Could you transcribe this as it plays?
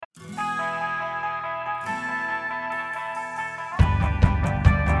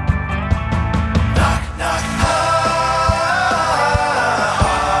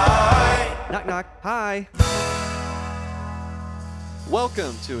Hi.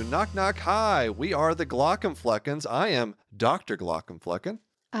 Welcome to Knock Knock Hi. We are the Glockenfleckens. I am Dr. Glockenflecken,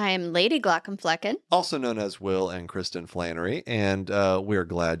 I'm Lady Glockenflecken. also known as Will and Kristen Flannery, and we're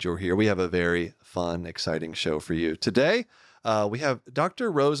glad you're here. We have a very fun, exciting show for you. Today, we have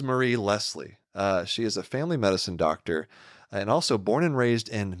Dr. Rosemarie Leslie. She is a family medicine doctor and also born and raised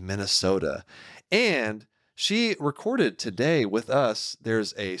in Minnesota. And she recorded today with us.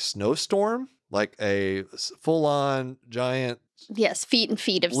 There's a snowstorm, like a full-on giant Yes, feet and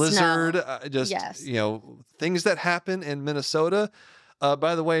feet of blizzard, snow. Yes. Things that happen in Minnesota.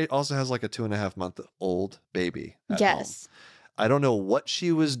 By the way, also has like a 2.5-month-old baby at home. Yes. I don't know what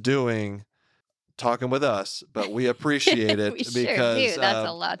she was doing talking with us, but we appreciate it We sure because do. That's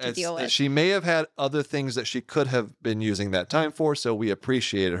a lot to deal with. She may have had other things that she could have been using that time for, so we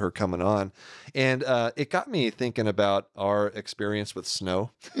appreciated her coming on. And it got me thinking about our experience with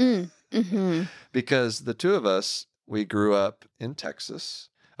snow because the two of us, we grew up in Texas.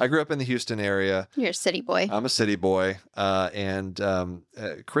 I grew up in the Houston area. You're a city boy. I'm a city boy. And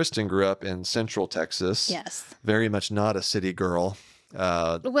Kristen grew up in Central Texas. Yes. Very much not a city girl.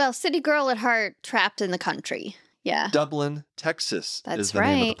 Well, city girl at heart, trapped in the country. Yeah. Dublin, Texas That's is the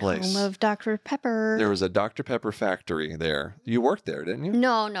right. name of the place. Home of Dr. Pepper. There was a Dr. Pepper factory there. You worked there, didn't you?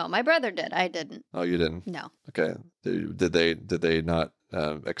 No, my brother did. I didn't. Oh, you didn't? No. Okay. Did they not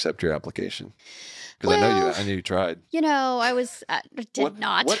accept your application? Because I knew you tried. I was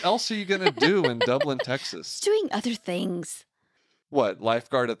not. What else are you going to do in Dublin, Texas? Just doing other things. What,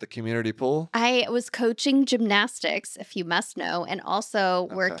 lifeguard at the community pool? I was coaching gymnastics, if you must know, and also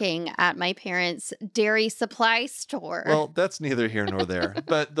working at my parents' dairy supply store. Well, that's neither here nor there.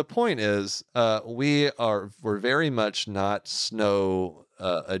 But the point is, we're very much not snow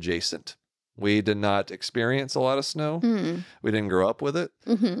adjacent. We did not experience a lot of snow. We didn't grow up with it.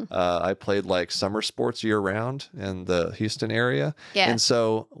 I played like summer sports year round in the Houston area. Yeah. And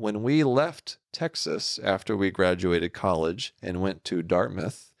so when we left Texas after we graduated college and went to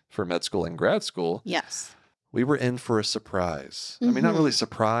Dartmouth for med school and grad school, Yes. we were in for a surprise. I mean, not really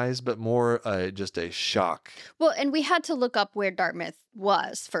surprise, but more just a shock. Well, and we had to look up where Dartmouth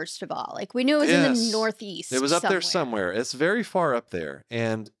was, first of all. Like, we knew it was in the Northeast. It was up there somewhere. It's very far up there.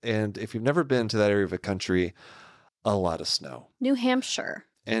 And if you've never been to that area of the country, a lot of snow. New Hampshire.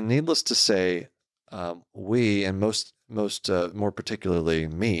 And needless to say, we, and more particularly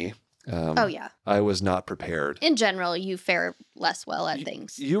me, I was not prepared. In general, you fare less well at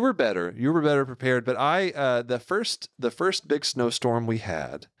things. You were better. You were better prepared. But the first big snowstorm we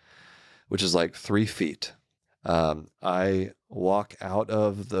had, which is like 3 feet, I walk out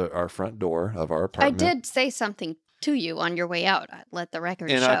of our front door of our apartment. I did say something to you on your way out. Let the record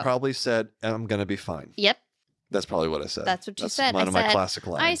show. And I probably said, I'm going to be fine. Yep. That's probably what I said. That's what you said. One of my classic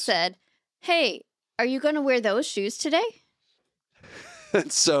lines. I said, hey, are you going to wear those shoes today?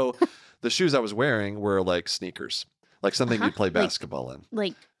 And so the shoes I was wearing were like sneakers, like something you'd play basketball in.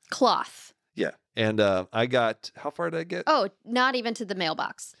 Like cloth. Yeah. And I got, how far did I get? Oh, not even to the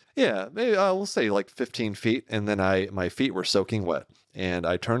mailbox. Yeah, maybe we'll say like 15 feet. And then my feet were soaking wet. And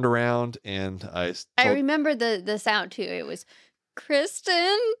I turned around and I remember the sound too. It was,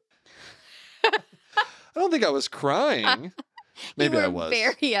 Kristen. I don't think I was crying. Maybe I was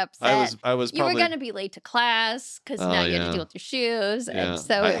very upset. I was. You were going to be late to class because now you had to deal with your shoes, and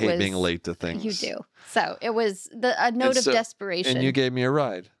so I hate being late to things. You do. So it was a note of desperation. And you gave me a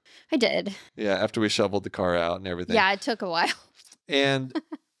ride. I did. Yeah, after we shoveled the car out and everything. Yeah, it took a while. And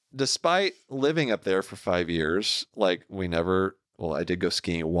despite living up there for 5 years, like I did go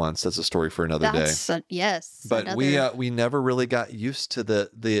skiing once. That's a story for another day. Yes. But we never really got used to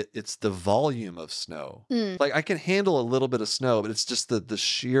it's the volume of snow. Like I can handle a little bit of snow, but it's just the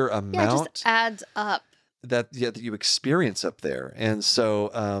sheer amount. Yeah, it just adds up. That you experience up there. And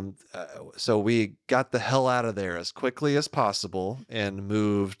so so we got the hell out of there as quickly as possible and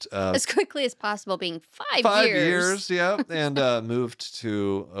moved as quickly as possible, being 5 years. 5 years, yeah, and moved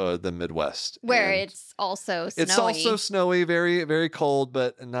to the Midwest, where and it's also snowy. It's also snowy, very, very cold,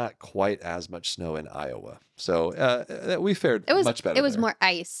 but not quite as much snow in Iowa. So we fared much better. It was there. more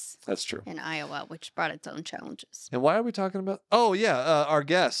ice. That's true. In Iowa, which brought its own challenges. And why are we talking about? Oh yeah, our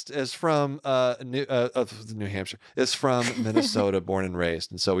guest is from New Hampshire. Is from Minnesota, born and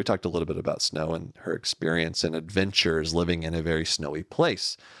raised, and so we talked a little bit about snow and her experience and adventures living in a very snowy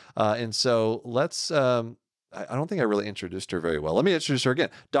place. And so let's. I don't think I really introduced her very well. Let me introduce her again.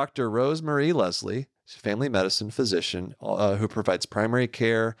 Dr. Rosemarie Leslie, family medicine physician who provides primary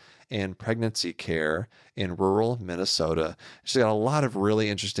care and pregnancy care in rural Minnesota. She's got a lot of really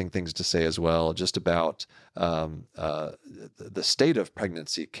interesting things to say as well, just about the state of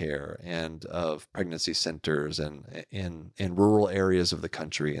pregnancy care and of pregnancy centers and in rural areas of the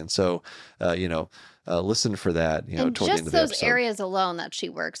country. And so, listen for that, And toward the end just of the those episode. areas alone that she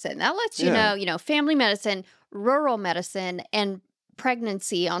works in, that lets Yeah. you know, family medicine, rural medicine, and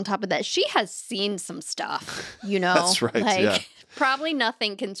pregnancy on top of that. She has seen some stuff, That's right. like Yeah. probably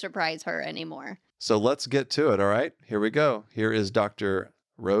nothing can surprise her anymore. So let's get to it. All right. Here we go. Here is Dr.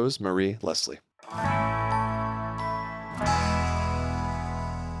 Rose Marie Leslie.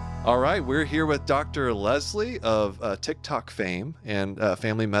 All right, we're here with Dr. Leslie of TikTok fame and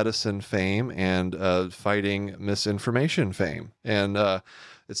family medicine fame and fighting misinformation fame. And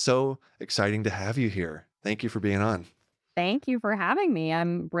it's so exciting to have you here. Thank you for being on. Thank you for having me.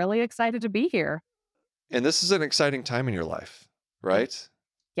 I'm really excited to be here. And this is an exciting time in your life, right?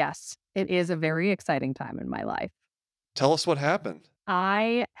 Yes, it is a very exciting time in my life. Tell us what happened.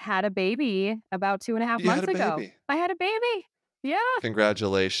 I had a baby about 2.5 You had months a ago. baby. I had a baby. Yeah,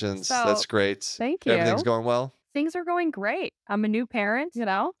 Congratulations. So, That's great. thank you. Everything's going well? Things are going great. I'm a new parent,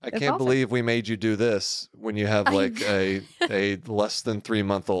 I It's can't awesome. believe we made you do this when you have I like know. a less than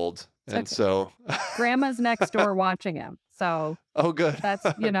 3-month-old. And Okay. so Grandma's next door watching him. So oh good. that's,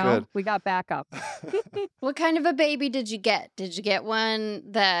 Good. we got backup. What kind of a baby did you get? Did you get one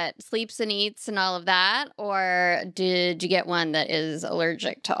that sleeps and eats and all of that? Or did you get one that is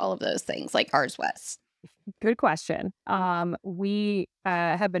allergic to all of those things like ours was? Good question. We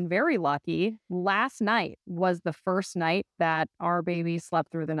have been very lucky. Last night was the first night that our baby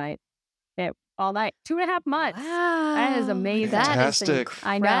slept through the night. All night, 2.5 months. That is Wow. amazing. That is Fantastic.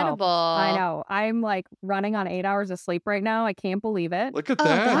 I know. incredible. I know. I'm like running on 8 hours of sleep right now. I can't believe it. Look at Oh,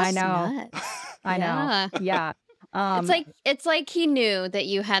 that. I that's know. nuts. I know. Yeah. Yeah. It's like he knew that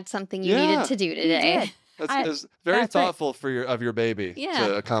you had something you Yeah. needed to do today. did. That's, I- it's very that's right. thoughtful for your baby Yeah.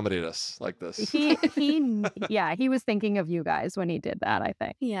 to accommodate us like this. he was thinking of you guys when he did that, I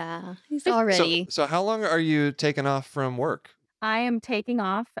think. Yeah, he's already. So how long are you taking off from work? I am taking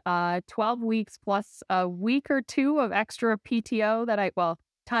off 12 weeks plus a week or two of extra PTO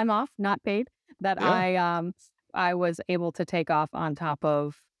time off, not paid, that Yeah. I was able to take off on top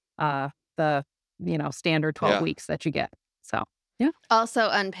of the standard 12 Yeah. weeks that you get. So Also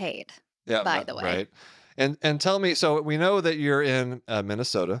unpaid. Yeah, By the way. right. And tell me, so we know that you're in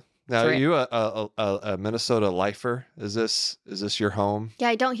Minnesota. Now, That's are right. you a Minnesota lifer? Is this your home? Yeah,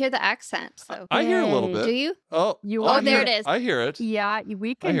 I don't hear the accent. So I hear a little Yay. bit. do you? Oh, You I are- Oh, there hear it is. I hear it. yeah,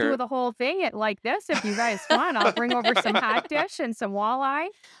 we can hear do it. the whole thing like this if you guys want. I'll bring over some hot dish and some walleye.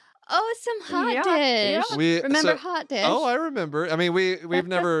 Oh, some hot Yeah, dish. yeah. We Remember so- hot dish? Oh, I remember. I mean, we've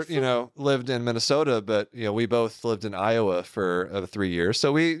never, lived in Minnesota, but we both lived in Iowa for 3 years.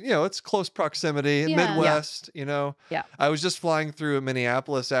 So it's close proximity, Yeah. Midwest. Yeah. I was just flying through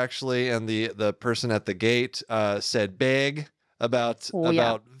Minneapolis actually, and the person at the gate said "big" about Oh,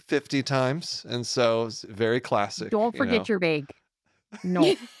 yeah. about 50 times, and so it's very classic. Don't forget your bag.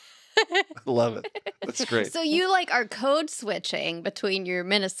 No. Love it. That's great. So you are code switching between your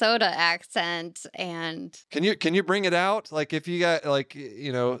Minnesota accent and Can you bring it out? Like if you got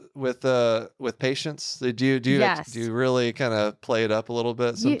with patients, do you Yes. do you really kind of play it up a little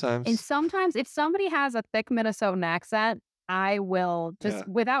bit sometimes? And sometimes if somebody has a thick Minnesotan accent, I will just Yeah.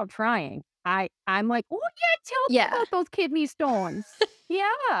 without trying. I'm like, oh yeah, tell me Yeah. about those kidney stones. Yeah,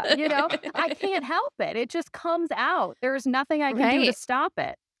 I can't help it. It just comes out. There's nothing I can do to Right. stop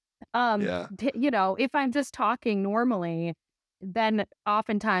it. Yeah. If I'm just talking normally, then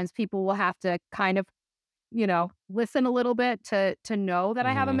oftentimes people will have to kind of, listen a little bit to know that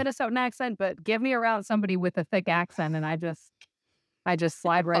I have a Mhm. Minnesotan accent. But give me around somebody with a thick accent, and I just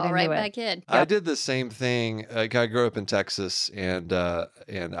slide right fall into right it. back in. I did the same thing. Like, I grew up in Texas, and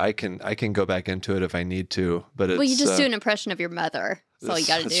I can go back into it if I need to. But it's Well, you just do an impression of your mother. That's all you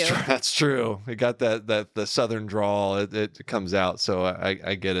got to do. That's true. It got that the southern drawl. It comes out, so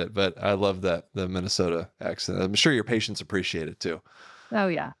I get it. But I love the Minnesota accent. I'm sure your patients appreciate it too. Oh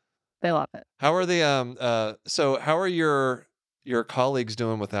yeah, they love it. How are so how are your colleagues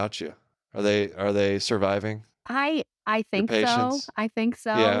doing without you? Are they surviving? I think so. patients? I think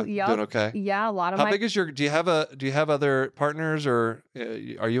so. Yeah, Yup. doing okay. Yeah, a lot of How my big is do you have other partners, or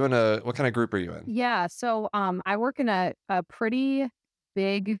are you in what kind of group are you in? Yeah, so I work in a pretty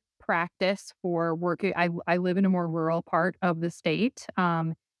big practice for work. I live in a more rural part of the state.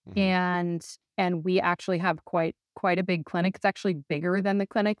 Mhm. And we actually have quite a big clinic. It's actually bigger than the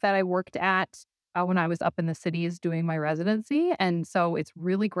clinic that I worked at when I was up in the cities doing my residency. And so it's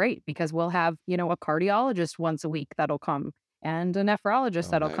really great because we'll have, a cardiologist once a week that'll come and a nephrologist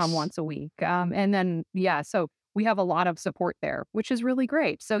Oh, that'll come nice. once a week. And then, yeah, so we have a lot of support there, which is really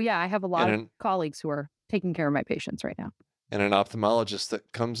great. So, yeah, I have a lot And of an colleagues who are taking care of my patients right now. and an ophthalmologist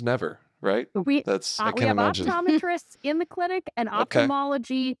that comes never, right? We I we can have imagine. optometrists in the clinic and Okay,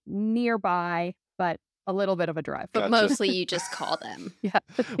 ophthalmology nearby, but a little bit of a drive. But gotcha. mostly you just call them. Yeah,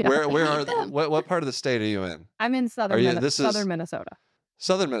 yeah. Where They are need them. what part of the state are you in? I'm in Are you this southern is Minnesota.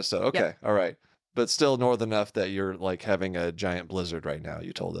 southern Minnesota? Yep. Okay, all right, but still north enough that you're like having a giant blizzard right now.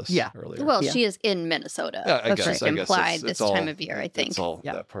 You told us Yeah. earlier. Well, Yeah. she is in Minnesota. Yeah, I That's guess. right. I guess Implied it's this all time of year, I think. it's all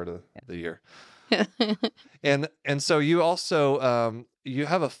Yeah. that part of Yeah. the year. And so you also you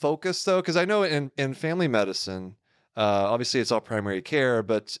have a focus though, because I know in family medicine, obviously it's all primary care,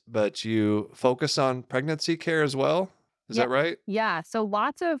 but you focus on pregnancy care as well. Is Yeah. that right? Yeah. So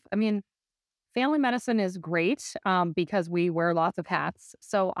I mean, family medicine is great because we wear lots of hats.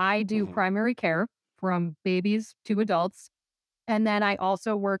 So I do Mhm. primary care from babies to adults. And then I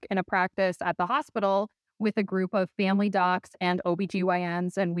also work in a practice at the hospital with a group of family docs and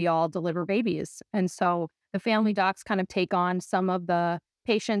OBGYNs, and we all deliver babies. And so the family docs kind of take on some of the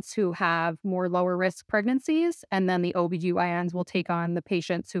patients who have more lower risk pregnancies, and then the OBGYNs will take on the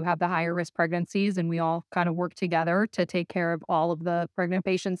patients who have the higher risk pregnancies, and we all kind of work together to take care of all of the pregnant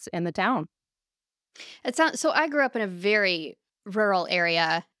patients in the town. It sounds so. I grew up in a very rural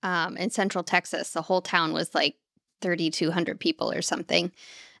area in Central Texas. The whole town was like 3,200 people or something.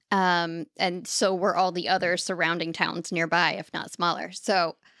 And so were all the other surrounding towns nearby, if not smaller.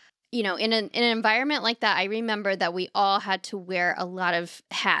 So, in an environment like that, I remember that we all had to wear a lot of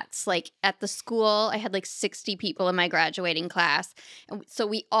hats. Like at the school, I had like 60 people in my graduating class. And so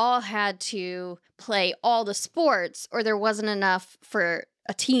we all had to play all the sports, or there wasn't enough for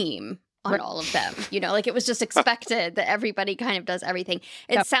a team on Right. all of them. Like it was just expected that everybody kind of does everything.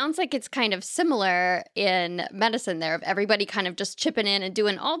 It Yep. sounds like it's kind of similar in medicine there, of everybody kind of just chipping in and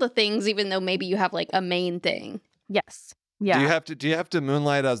doing all the things, even though maybe you have like a main thing. Yes. Do Yeah. you have to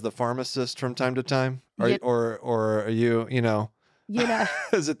moonlight as the pharmacist from time to time, Yeah. or are you You know,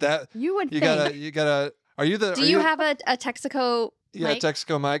 is it that you would you think. gotta are you the Do are you you have a Texaco yeah mic?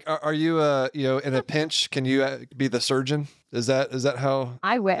 Texaco Mike? Are you in a pinch? Can you be the surgeon? Is that how?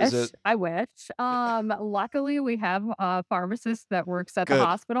 I wish. it- I wish. Luckily, we have a pharmacist that works at the Good.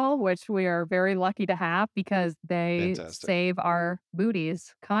 hospital, which we are very lucky to have because they Fantastic. save our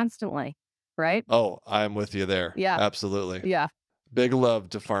booties constantly. Right? Oh, I'm with you there. Yeah. Absolutely. Yeah. Big love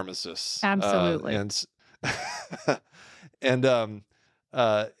to pharmacists. Absolutely. And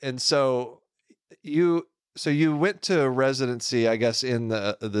so you went to residency, I guess, in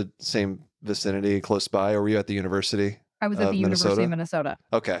the same vicinity close by, or were you at the university? I was at the University of Minnesota.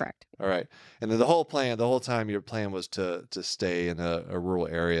 Okay. Correct. All right. And then the whole time your plan was to stay in a rural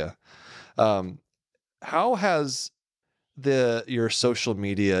area. How has your social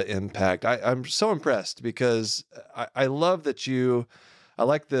media impact? I'm so impressed because I love that I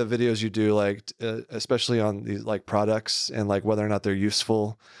like the videos you do, like especially on these like products and like whether or not they're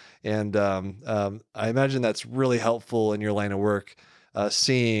useful. And I imagine that's really helpful in your line of work,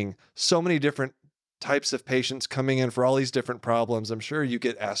 seeing so many different types of patients coming in for all these different problems. I'm sure you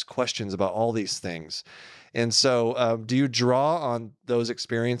get asked questions about all these things. And so do you draw on those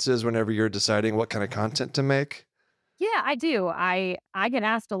experiences whenever you're deciding what kind of content to make? Yeah, I do. I get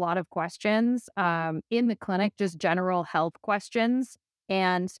asked a lot of questions in the clinic, just general health questions,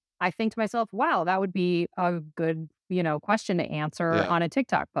 and I think to myself, "Wow, that would be a good, question to answer Yeah. on a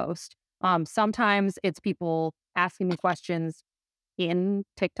TikTok post." Sometimes it's people asking me questions in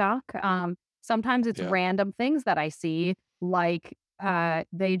TikTok. Sometimes it's Yeah. random things that I see, like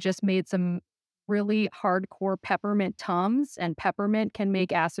they just made some really hardcore peppermint Tums, and peppermint can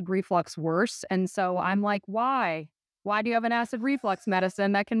make acid reflux worse. And so I'm like, why? Why do you have an acid reflux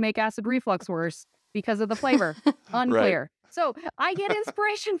medicine that can make acid reflux worse? Because of the flavor. Unclear. So I get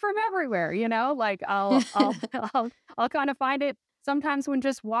inspiration from everywhere, like I'll kind of find it sometimes when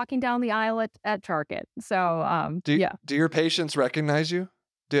just walking down the aisle at Target. So yeah. Do your patients recognize you?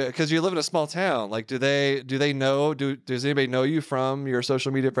 Because you live in a small town, like do they know? Does anybody know you from your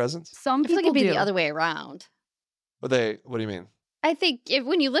social media presence? Some I feel like people it'd be do. the other way around. What do you mean? I think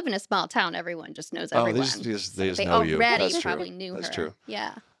when you live in a small town, everyone just knows Oh, everyone. they just They know you. already That's true. probably knew That's her. true.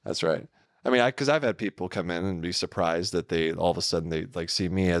 Yeah. That's right. I mean, because I've had people come in and be surprised that they all of a sudden they like see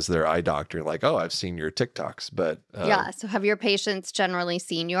me as their eye doctor, like, oh, I've seen your TikToks, but Yeah. So have your patients generally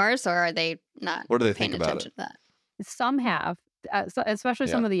seen yours, or are they not what do they paying think about attention it? to that? Some have, especially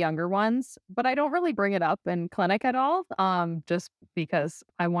some Yeah. of the younger ones, but I don't really bring it up in clinic at all, just because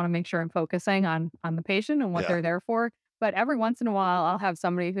I want to make sure I'm focusing on the patient and what Yeah. they're there for. But every once in a while, I'll have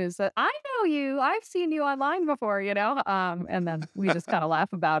somebody who says, "I know you. I've seen you online before," and then we just kind of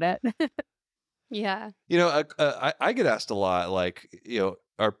laugh about it. Yeah. I get asked a lot, like,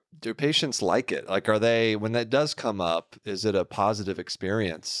 do patients like it? Like, are they, when that does come up, is it a positive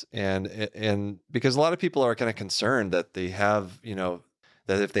experience? And because a lot of people are kind of concerned that they have,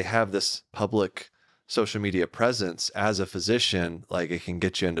 that if they have this public social media presence as a physician, like it can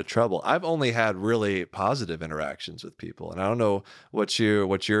get you into trouble. I've only had really positive interactions with people, and I don't know what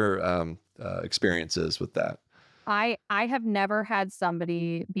your experience is with that. I have never had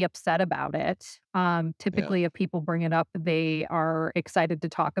somebody be upset about it. Yeah. Typically, if people bring it up, they are excited to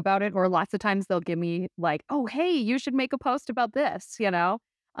talk about it, or lots of times they'll give me like, "Oh, hey, you should make a post about this," They'll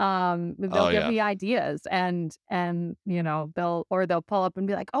Oh give yeah. me ideas, and they'll pull up and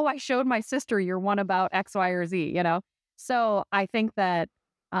be like, "Oh, I showed my sister your one about X, Y, or Z." So I think that,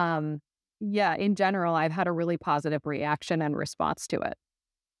 um, yeah, in general, I've had a really positive reaction and response to it.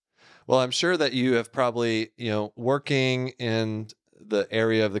 Well, I'm sure that you have probably, working in the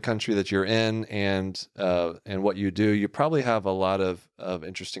area of the country that you're in, and what you do, you probably have a lot of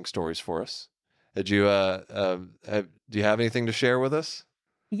interesting stories for us. Did you do you have anything to share with us?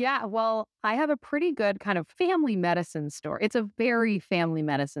 Yeah, well, I have a pretty good kind of family medicine story. It's a very family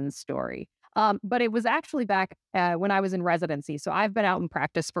medicine story. But it was actually back when I was in residency. So I've been out in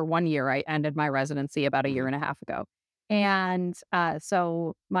practice for 1 year. I ended my residency about a year Hmm. and a half ago. And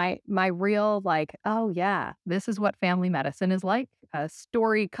so my real like, oh yeah, this is what family medicine is like.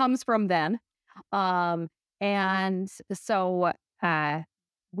 Story comes from then. Um, and so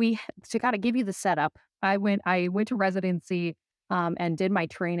we to kind of give you the setup. I went to residency and did my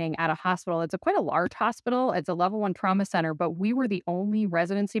training at a hospital. It's a quite a large hospital. It's a level one trauma center, but we were the only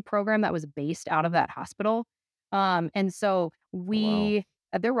residency program that was based out of that hospital. And so Oh, wow.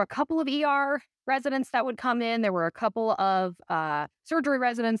 there were a couple of ER residents that would come in. There were a couple of surgery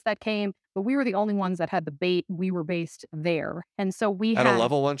residents that came, but we were the only ones that had the bait. We were based there, and so we At a had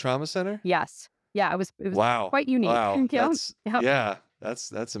level one trauma center? yes, yeah. It was Wow. quite unique. Wow. Yep, That's yep. yeah.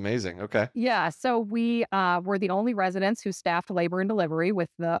 That's amazing. Okay. Yeah, so we were the only residents who staffed labor and delivery with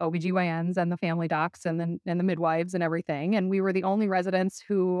the OBGYNs and the family docs and the midwives and everything. And we were the only residents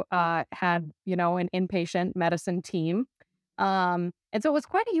who had, an inpatient medicine team. And so it was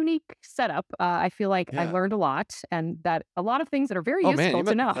quite a unique setup. I feel like I Yeah. learned a lot and that a lot of things that are very Oh man, useful you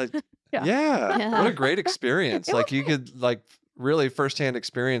to met know. Yeah. yeah. What a Yeah. great experience. It was Like you could like really firsthand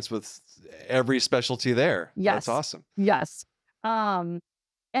experience with every specialty there. That's yes. awesome. Yes. Um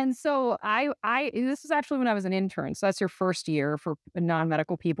And so I this is actually when I was an intern. So that's your first year for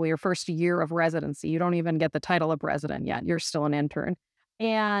non-medical people, your first year of residency. You don't even get the title of resident yet. You're still an intern.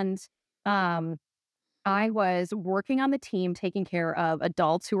 And um I was working on the team taking care of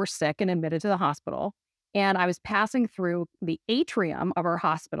adults who were sick and admitted to the hospital. And I was passing through the atrium of our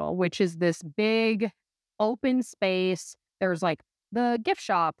hospital, which is this big open space. There's like the gift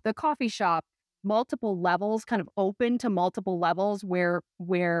shop, the coffee shop, multiple levels, kind of open to multiple levels where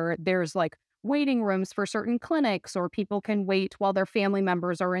there's like waiting rooms for certain clinics or people can wait while their family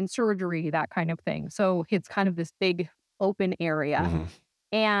members are in surgery, that kind of thing. So it's kind of this big open area. Hmm.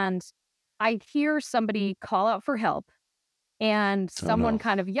 And I hear somebody call out for help and Oh someone no.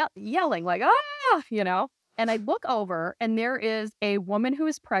 kind of yelling like, ah. And I look over and there is a woman who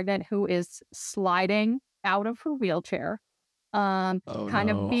is pregnant who is sliding out of her wheelchair, Oh kind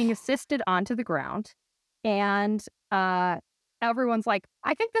of no. being assisted onto the ground. And everyone's like,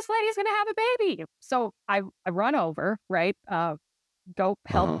 I think this lady's going to have a baby. So I run over, right? Go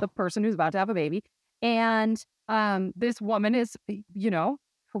help Uh-huh. the person who's about to have a baby. And this woman is,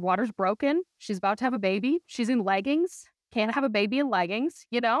 her water's broken. She's about to have a baby. She's in leggings. Can't have a baby in leggings.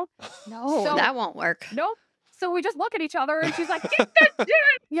 No, So, that won't work. nope. So we just look at each other and she's like, get this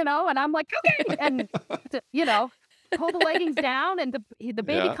and I'm like, okay. And, t- you know, pull the leggings down and the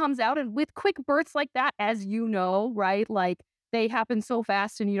baby Yeah. comes out. And with quick births like that, as you know, right? Like they happen so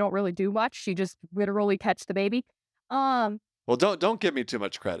fast and you don't really do much. She just literally catch the baby. Um, Well, don't give me too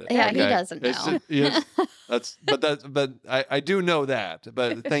much credit, Yeah, he okay? doesn't It's know. just, but I do know that.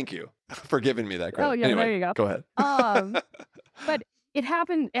 But thank you for giving me that oh credit. yeah, there Anyway, you go. go ahead. Um, But it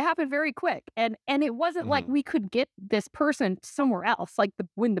happened very quick, and it wasn't like Mhm. we could get this person somewhere else, like,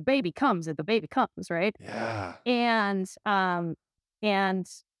 when the baby comes, the baby comes, right? Yeah. And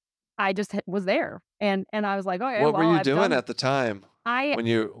I just was there, and I was like, "Okay, What were well, you I've doing done." at the time I when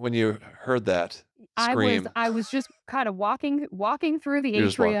you heard that I was scream? I was just kinda walking through the You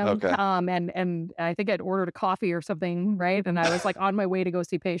just walked. atrium, Okay. and I think I'd ordered a coffee or something, right? And I was, like, on my way to go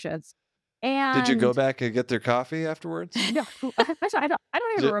see patients. And Did you go back and get their coffee afterwards? No, actually, I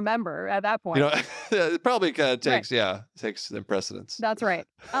don't even Ju- remember at that point. You know, it probably kind of Right. takes the precedence. That's right.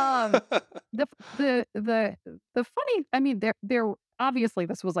 The funny, I mean, there obviously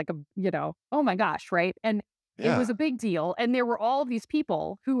this was like a, oh my gosh, right? And it was Yeah. a big deal. And there were all these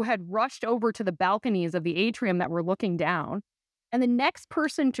people who had rushed over to the balconies of the atrium that were looking down. And the next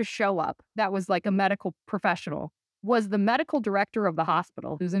person to show up that was like a medical professional was the medical director of the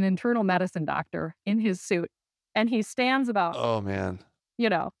hospital, who's an internal medicine doctor in his suit. And he stands about, Oh man.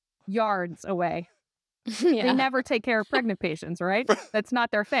 yards away. They Yeah. never take care of pregnant patients, right? That's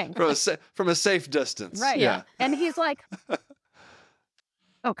not their thing. From a safe distance. Right. Yeah. And he's like,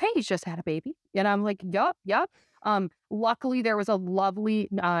 okay, he's just had a baby. And I'm like, yup. Luckily, there was a lovely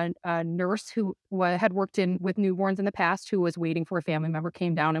nurse who had worked with newborns in the past who was waiting for a family member,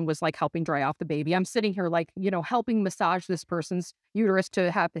 came down and was like helping dry off the baby. I'm sitting here like, helping massage this person's uterus to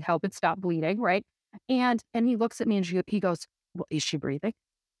help it stop bleeding, right? And he looks at me and he goes, well, is she breathing?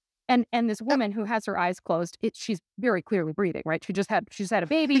 And this woman who has her eyes closed, she's very clearly breathing, right? She's had a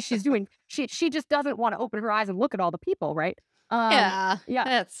baby. She's doing, she just doesn't want to open her eyes and look at all the people, right? Yeah. Yeah.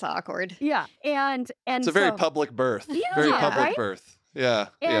 That's awkward. Yeah. And It's a very so- public birth. Yeah, Very public right? birth. Yeah.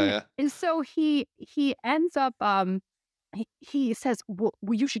 And, Yeah. and so he ends up, he says, well,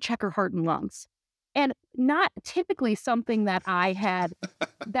 you should check her heart and lungs. And not typically something that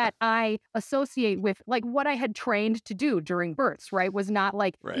I associate with like what I had trained to do during births, right? Was not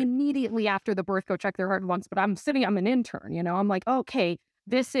like Right. immediately after the birth, go check their heart and lungs. But I'm an intern, I'm like, okay,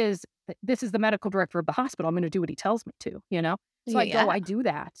 this is the medical director of the hospital. I'm going to do what he tells me to, So I Yeah. go, I do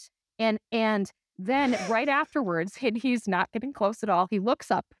that. And then right afterwards, he's not getting close at all. He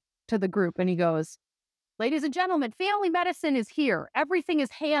looks up to the group and he goes, ladies and gentlemen, family medicine is here. Everything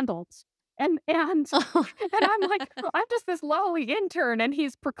is handled. And I'm like, I'm just this lowly intern. And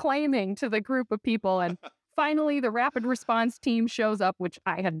he's proclaiming to the group of people. And finally, the rapid response team shows up, which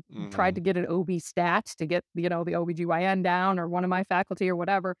I had tried to get an OB stat to get, the OBGYN down or one of my faculty or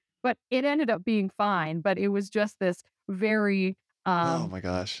whatever. But it ended up being fine. But it was just this very Oh my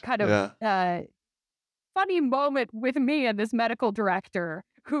gosh. kind of funny moment with me and this medical director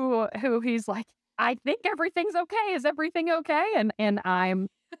who he's like, I think everything's okay. Is everything okay? And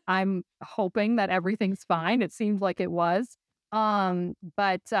I'm hoping that everything's fine. It seemed like it was.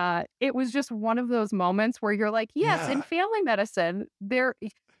 But it was just one of those moments where you're like, yes, in Yeah. family medicine,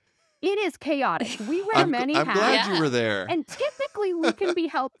 it is chaotic. We wear many I'm hats. glad Yeah. you were there. And typically we can be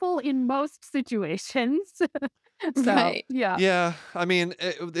helpful in most situations. So, Right. yeah. Yeah, I mean,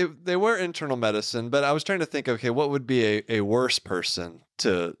 they were internal medicine, but I was trying to think, okay, what would be a worse person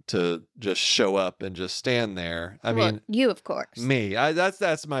to just show up and just stand there? I Well, mean, you, of course. me.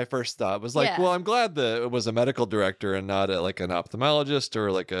 That's my first thought. Was like, Yeah. well, I'm glad that it was a medical director and not like an ophthalmologist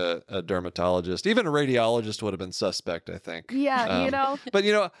or like a dermatologist. Even a radiologist would have been suspect, I think. Yeah, But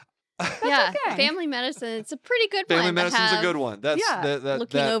Yeah. okay. Family medicine, it's a pretty good family one. to medicine's a have good one. That's Yeah.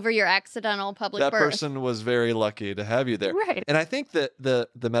 looking over your accidental public that birth. person was very lucky to have you there. right. And I think that the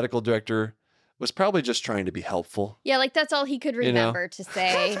medical director was probably just trying to be helpful. Yeah, like that's all he could You know? remember to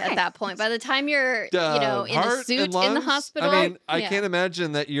say That's right. at that point. By the time you're, in Heart a and suit in the lungs? hospital. I mean, I yeah. can't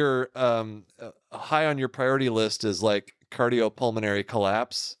imagine that you're high on your priority list is like cardiopulmonary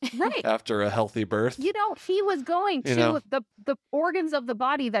collapse Right. after a healthy birth. He was going You to know? the organs of the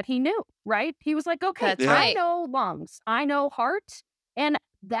body that he knew, right? He was like, okay, That's I right. know lungs, I know heart, and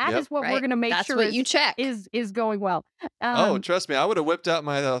that is Yep. what we're Right. going to make That's sure what you check. is going well. Oh, trust me, I would have whipped out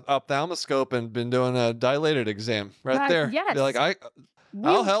my ophthalmoscope and been doing a dilated exam right there. yes. Be like, we,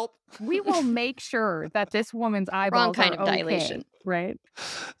 I'll help. we will make sure that this woman's eyeballs kind are of okay, dilation. right?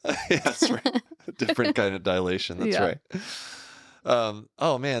 Yeah, that's right. A different kind of dilation. That's Yeah. right.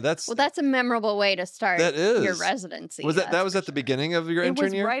 Oh man, that's Well, that's a memorable way to start that is your residency. Was that that's was for at the sure. beginning of your It intern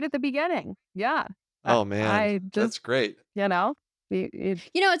was year? right at the beginning. Yeah. Oh man, I that's just, great. it-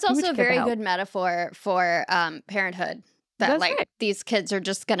 It's also a kid to very help. good metaphor for parenthood. That That's like right. these kids are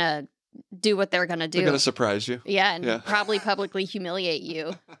just gonna do what they're gonna do. They're gonna surprise you. Yeah, and Yeah. probably publicly humiliate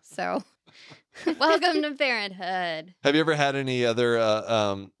you. So, welcome to parenthood. Have you ever had any other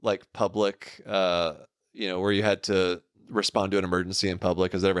like public where you had to respond to an emergency in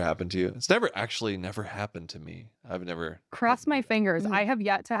public? Has that ever happened to you? It's never happened to me. I've never Cross my fingers. Mm. I have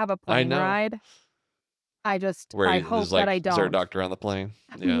yet to have a I plane know. ride. I there's hope like, that I Is there a don't. doctor on the plane?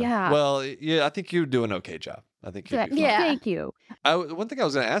 Yeah. Well, yeah, I think you do an okay job. I think you'd be fine. Yeah. Thank you. One thing I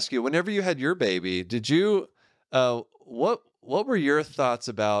was going to ask you, whenever you had your baby, did you, what were your thoughts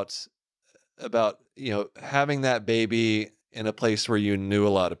about having that baby in a place where you knew a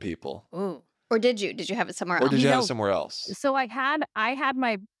lot of people, Ooh. Or did you? Did you have it somewhere or else? did you have know, it somewhere else? So I had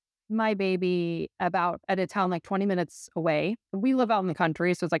my baby about at a town like 20 minutes away. We live out in the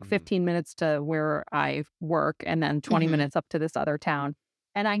country, so it's like Mhm. 15 minutes to where I work and then 20 Mhm. minutes up to this other town.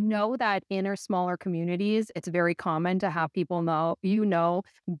 And I know that in our smaller communities, it's very common to have people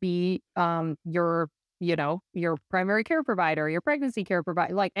be your primary care provider, your pregnancy care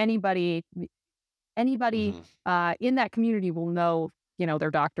provider, like anybody Mhm. in that community will know,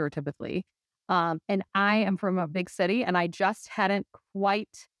 their doctor typically. And I am from a big city, and I just hadn't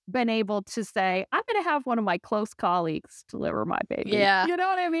quite been able to say, I'm going to have one of my close colleagues deliver my baby. Yeah. You know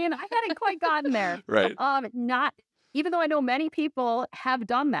what I mean? I hadn't quite gotten there. Right. Not even though I know many people have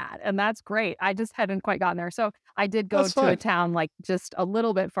done that, and that's great. I just hadn't quite gotten there. So I did go That's to a fine. town like just a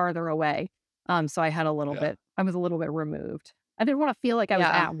little bit farther away. So Yeah. I was a little bit removed. I didn't want to feel like I was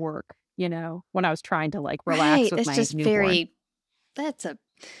Yeah. at work, when I was trying to like relax Right. with It's my just newborn. that's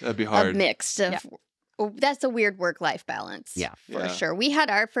That'd be a hard. mix Yeah. of that's a weird work-life balance. Yeah. For Yeah. sure. We had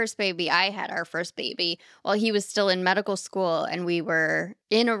our first baby. I had our first baby while he was still in medical school, and we were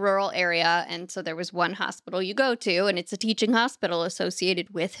in a rural area. And so there was one hospital you go to, and it's a teaching hospital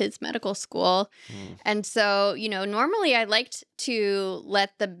associated with his medical school. Mm. And so, normally I liked to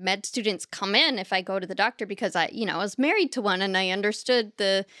let the med students come in if I go to the doctor because I was married to one and I understood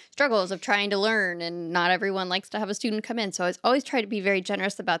the struggles of trying to learn, and not everyone likes to have a student come in. So I was always trying to be very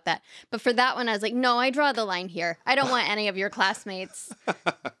generous about that. But for that one, I was like, no, I draw the line here. I don't want any of your classmates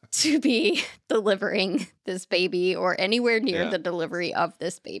to be delivering this baby or anywhere near Yeah. the delivery of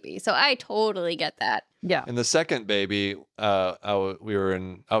this baby. So I totally get that. Yeah. And the second baby, I was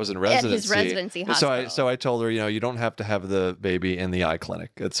in At residency. his residency And so hospital. I told her, you don't have to have the baby in the eye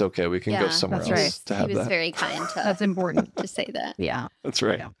clinic. It's okay. We can go Yeah, somewhere that's else right. to have he was that. very kind That's to, important. to say that. Yeah. That's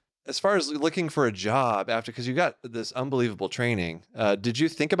right. Yeah. As far as looking for a job after, because you got this unbelievable training, did you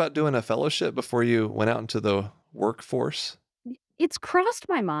think about doing a fellowship before you went out into the workforce? It's crossed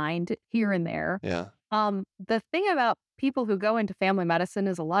my mind here and there. Yeah. The thing about people who go into family medicine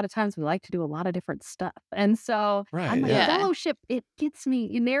is a lot of times we like to do a lot of different stuff. And so Right. on my Yeah. Yeah. fellowship, it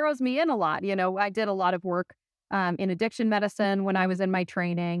narrows me in a lot. I did a lot of work in addiction medicine when I was in my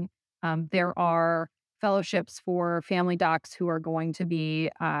training. There are fellowships for family docs who are going to be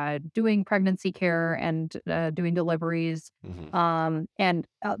doing pregnancy care and doing deliveries. Mhm. And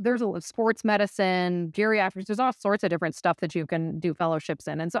there's sports medicine, geriatrics. There's all sorts of different stuff that you can do fellowships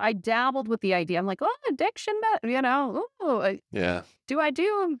in. And so I dabbled with the idea. I'm like, oh, addiction, Yeah. do I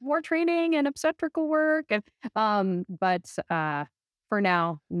do more training and obstetrical work? And but for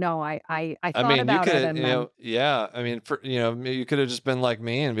now, no. I I thought mean, you about it, could, and then yeah. I mean, you could have just been like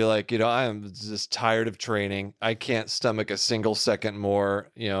me and be like, I am just tired of training. I can't stomach a single second more.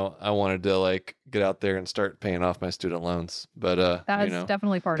 I wanted to like get out there and start paying off my student loans. But, that is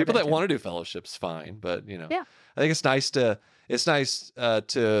definitely part people of it that too. want to do fellowships, fine. But, Yeah. I think it's nice to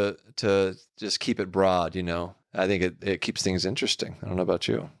just keep it broad. I think it keeps things interesting. I don't know about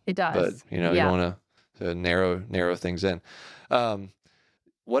you, It but does. you Yeah. don't want to narrow things in.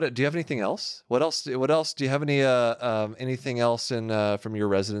 What do you have anything else? What else do you have anything else in from your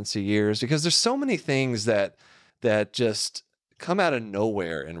residency years? Because there's so many things that just come out of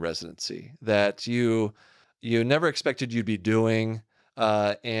nowhere in residency that you never expected you'd be doing,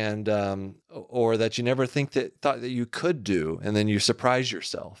 and or that you never thought that you could do, and then you surprise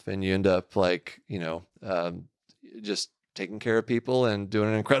yourself and you end up like just taking care of people and doing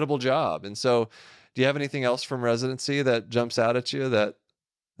an incredible job. And so, do you have anything else from residency that jumps out at you that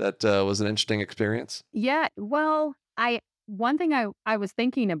was an interesting experience? Yeah. Well, one thing I was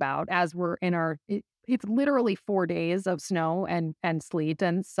thinking about as we're in it's literally 4 days of snow and sleet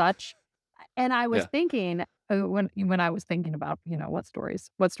and such. And I was Yeah. thinking when I was thinking about, what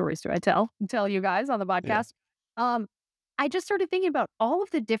stories do I tell you guys on the Yeah. podcast? Um, I just started thinking about all of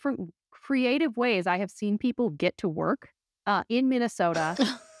the different creative ways I have seen people get to work in Minnesota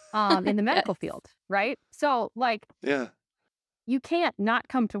in the medical Yes. field, right? So like Yeah. you can't not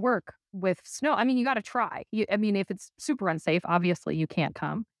come to work with snow. I mean, you got to try. If it's super unsafe, obviously you can't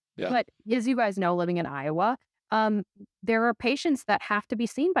come. Yeah. But as you guys know, living in Iowa, there are patients that have to be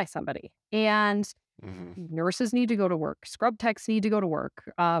seen by somebody, and Mhm. nurses need to go to work, scrub techs need to go to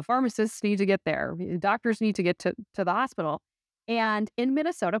work, pharmacists need to get there, doctors need to get to the hospital. And in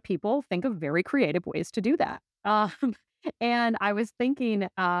Minnesota, people think of very creative ways to do that. And I was thinking,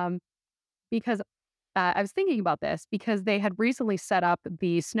 because I was thinking about this because they had recently set up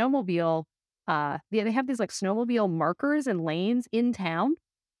the snowmobile. They have these like snowmobile markers and lanes in town.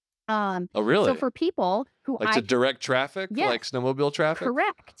 Um, Oh, really? so for people who Like to direct traffic, Yes. like snowmobile traffic?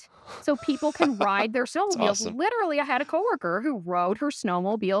 correct. So people can ride their snowmobiles. awesome. Literally, I had a coworker who rode her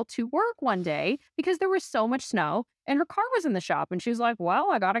snowmobile to work one day because there was so much snow and her car was in the shop. And she's like,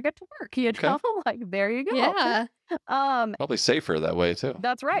 well, I got to get to work. You Okay. know, like, there you go. Yeah. Probably safer that way too.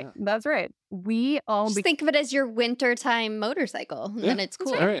 That's right. Yeah. That's right. We own, Just think of it as your wintertime motorcycle, and then it's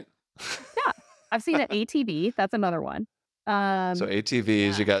cool. All right. I've seen an ATV. That's another one. So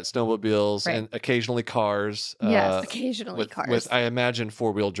ATVs, you got snowmobiles, Right. and occasionally cars. Yes. Occasionally cars. With, I imagine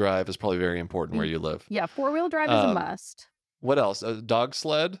 4-wheel drive is probably very important where you live. Yeah, 4-wheel drive is a Um, must. What else? A dog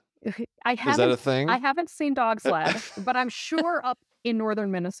sled? I Is that haven't a thing? I haven't seen dog sled, but I'm sure up in northern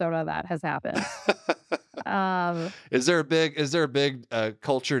Minnesota that has happened. Is there a big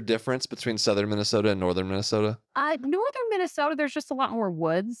culture difference between southern Minnesota and northern Minnesota? Northern Minnesota, there's just a lot more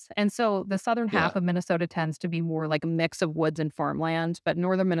woods, and so the southern half Yeah. of Minnesota tends to be more like a mix of woods and farmland. But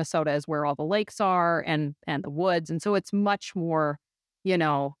northern Minnesota is where all the lakes are and the woods, and so it's much more,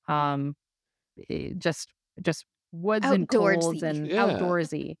 just woods and colds Outdoorsy. and Yeah.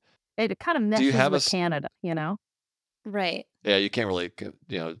 outdoorsy. It kind of meshes have a with s- Canada, Right. Yeah, you can't really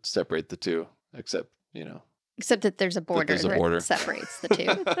separate the two, except Except that there's a border there's a that border. separates the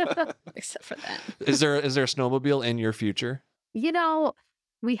two. Except for that. Is there a snowmobile in your future?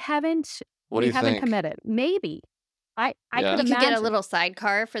 We haven't. What do you haven't think? committed. Maybe. I Yeah. could You could get a imagine. little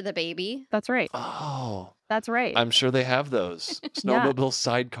sidecar for the baby. That's right. Oh, That's right. I'm sure they have those snowmobile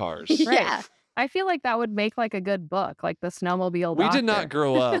sidecars. Right. Yeah. I feel like that would make like a good book, like the snowmobile. We did not Doctor.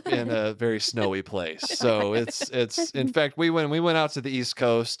 grow up in a very snowy place, so it's. In fact, we went out to the East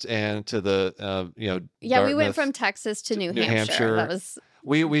Coast and to the Yeah, we went Dartmouth. from Texas to New New Hampshire. Hampshire. That was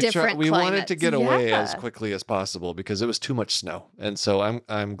We different wanted to climates. get away as Yeah. quickly as possible because it was too much snow, and so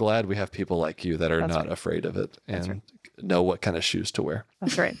I'm glad we have people like you that are That's not right. afraid of it That's and know what kind of shoes to wear.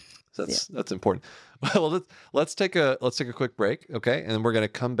 That's right. That's important. Well, let's take a quick break, okay? And we're gonna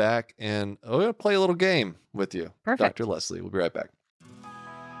come back and we're gonna play a little game with you, Perfect. Dr. Leslie. We'll be right back.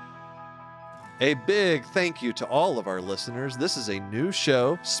 A big thank you to all of our listeners. This is a new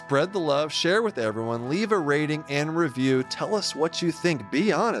show. Spread the love, share with everyone, leave a rating and review. Tell us what you think.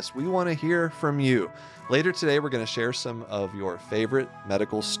 Be honest. We want to hear from you. Later today, we're going to share some of your favorite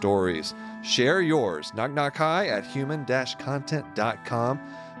medical stories. Share yours. Knock Knock Hi at human-content.com.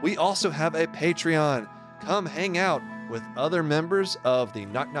 We also have a Patreon. Come hang out with other members of the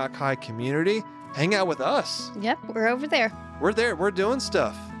Knock Knock Hi community. Hang out with us. Yep, we're over there. We're there. We're doing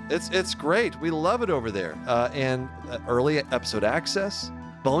stuff. It's great. We love it over there. And early episode access,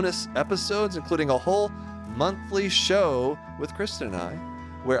 bonus episodes, including a whole monthly show with Kristen and I,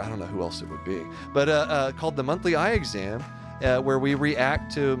 where I don't know who else it would be, but called the Monthly Eye Exam, where we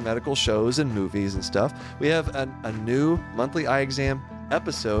react to medical shows and movies and stuff. We have a new Monthly Eye Exam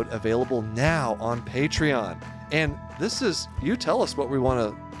episode available now on Patreon. And this is, you tell us what we want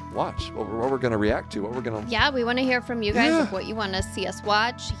to watch, what we're going to react to, what we're going to... Yeah, we want to hear from you guys Yeah. of what you want to see us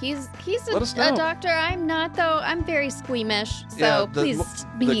watch. He's Let us a know. doctor. I'm not, though. I'm very squeamish. So Yeah, please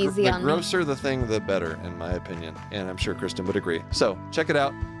be easy the on me. grosser the thing, the better, in my opinion. And I'm sure Kristen would agree. So check it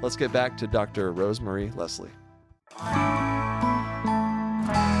out. Let's get back to Dr. Rosemary Leslie.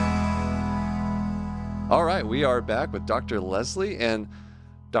 All right, we are back with Dr. Leslie. And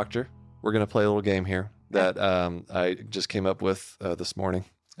Doctor, we're going to play a little game here that I just came up with this morning.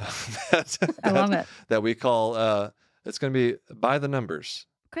 I love it. That we call, it's going to be by the numbers.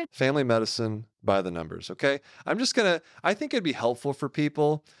 Okay. Family medicine by the numbers. Okay. I think it'd be helpful for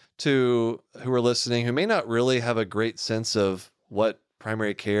people who are listening, who may not really have a great sense of what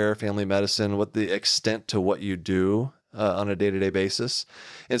primary care, family medicine, what the extent to what you do on a day-to-day basis.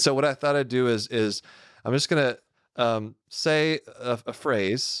 And so what I thought I'd do is I'm just going to say a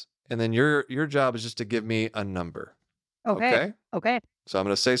phrase, and then your job is just to give me a number. Okay. Okay. So I'm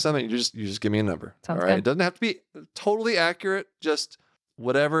going to say something. You just give me a number. Sounds all right. good. It doesn't have to be totally accurate. Just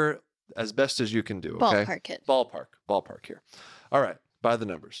whatever, as best as you can do. Okay. Ballpark it. Ballpark here. All right. By the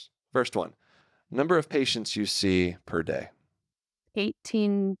numbers. First one. Number of patients you see per day.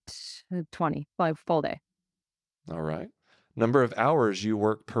 18 to 20, like full day. All right. Number of hours you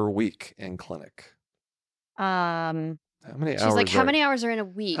work per week in clinic. Um, How many She's hours? like, how many hours are in a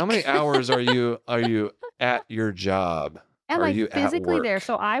week? How many hours are you at your job? am Are I you at physically there? work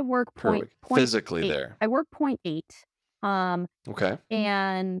So I work per point, week? point Physically eight. there. I work 0.8. Okay.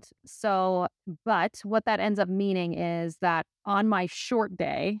 And so, but what that ends up meaning is that on my short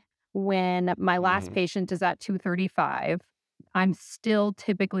day, when my last Mhm. patient is at 2:35, I'm still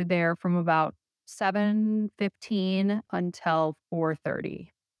typically there from about 7:15 until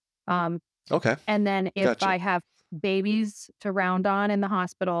 4:30. Okay. And then if Gotcha. I have babies to round on in the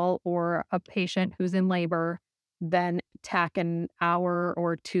hospital or a patient who's in labor, then tack an hour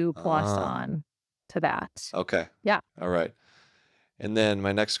or two plus Ah, on to that. okay. Yeah. All right. And then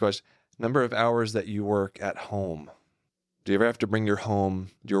my next question, number of hours that you work at home. Do you ever have to bring your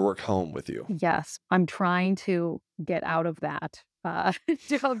work home with you? Yes. I'm trying to get out of that, of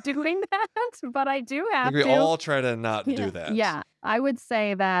doing that, but I do I have think we to. all try to not Yeah. do that Yeah. I would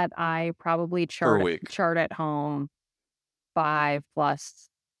say that I probably per week. chart at home 5+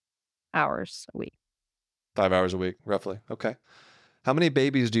 hours a week. 5 hours a week, roughly. Okay. How many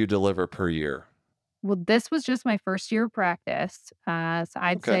babies do you deliver per year? Well, this was just my first year of practice. So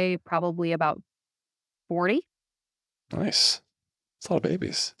I'd Okay. say probably about 40. Nice. It's a lot of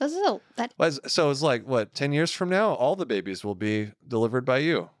babies. So it's like, what, 10 years from now, all the babies will be delivered by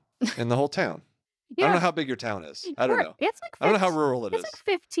you in the whole town. I don't know how big your town is. I don't know. It's like I don't know how rural it it's is. like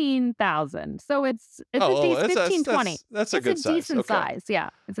 15,000. So it's Oh, a 15, 20. that's a It's good a size. decent Okay. size. Yeah,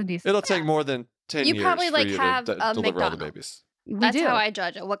 it's a decent. It'll take more than 10 You years probably, for like, you have to a deliver all the McDonald's. babies. We That's do. how I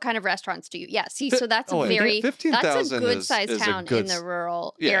judge it. What kind of restaurants do you? Yeah, see, Fi- so that's oh, a wait, very that's 15,000 a good is sized a town good in the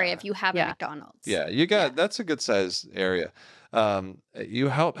rural yeah. area if you have a Yeah. McDonald's. Yeah, you got that's a good size area. How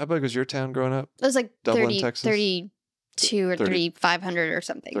big was your town growing up? It was like Dublin, Texas? 32 or 30 3,500 or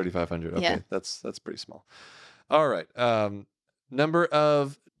something. 3,500. Okay, Yeah. that's pretty small. All right. Number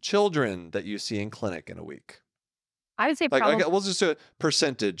of children that you see in clinic in a week. I would say Like, probably we'll just do a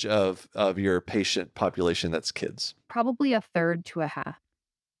percentage of your patient population that's kids. probably a third to a half.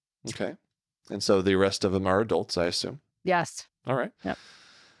 Okay. And so the rest of them are adults, I assume. Yes, All right. Yep.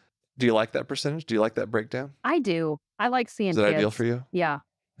 Do you like that percentage? Do you like that breakdown? I do. I like seeing Is that kids. ideal for you? Yeah.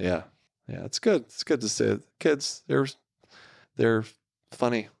 Yeah. Yeah, it's good. It's good to see it. Kids, they're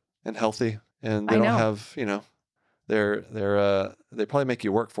funny and healthy, and they I don't know. have, they probably make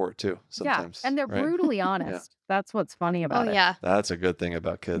you work for it too sometimes. Yeah, and they're right? brutally honest. That's what's funny about Oh it. yeah. That's a good thing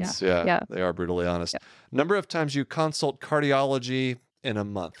about kids. Yeah. Yeah. They are brutally honest. Yeah. Number of times you consult cardiology in a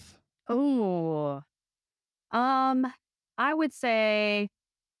month. Oh, I would say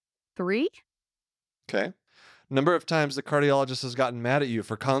 3. Okay. Number of times the cardiologist has gotten mad at you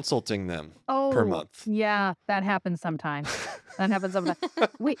for consulting them Oh, per month. Yeah, that happens sometimes. That happens sometimes.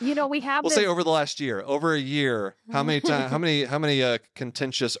 We have We'll this. say over the last year, over a year, how many times, how many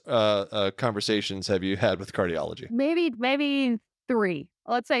contentious conversations have you had with cardiology? Maybe 3.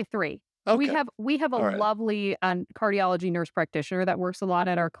 Let's say 3. Okay. We have a All right. lovely cardiology nurse practitioner that works a lot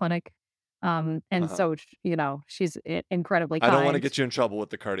at our clinic. And Uh-huh. so, she's incredibly I kind. don't want to get you in trouble with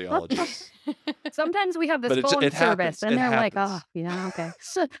the cardiologist. Sometimes we have this But phone it service happens. and It they're like, happens. oh, yeah,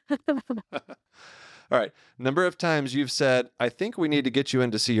 okay. All right. Number of times you've said, I think we need to get you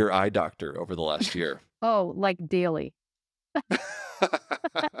in to see your eye doctor over the last year. Oh, like daily.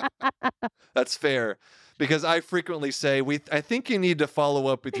 That's fair. Because I frequently say, I think you need to follow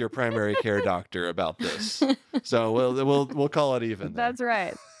up with your primary care doctor about this. So we'll call it even. Then. That's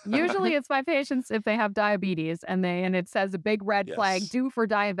right. Usually it's my patients if they have diabetes and it says a big red flag Yes. due for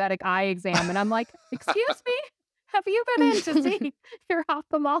diabetic eye exam. And I'm like, excuse me, have you been in to see your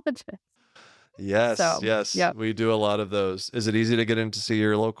ophthalmologist? Yes, So, yes. yep. We do a lot of those. Is it easy to get in to see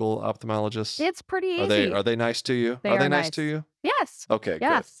your local ophthalmologist? It's pretty easy. Are they nice to you? They are they are nice nice. to you? Yes. Okay,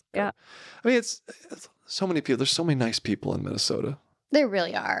 Yes. good. Yeah. I mean, it's so many people. There's so many nice people in Minnesota. They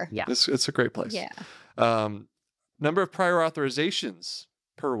really are. Yeah. It's a great place. Yeah. Number of prior authorizations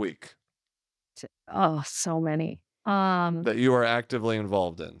per week Oh, so many. that you are actively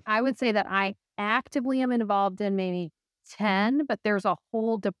involved in. I would say that I actively am involved in maybe 10, but there's a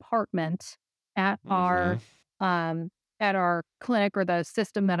whole department at our clinic or the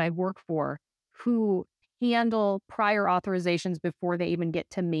system that I work for who handle prior authorizations before they even get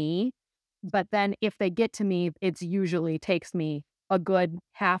to me. But then if they get to me, it's usually takes me a good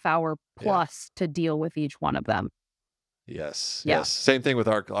half hour plus to deal with each one of them. Yes. Yeah. Yes. Same thing with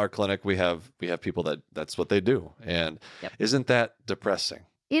our clinic. We have people that's what they do. And Yep. isn't that depressing?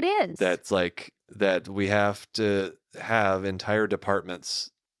 It is. That's like that we have to have entire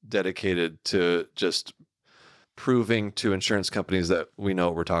departments dedicated to just proving to insurance companies that we know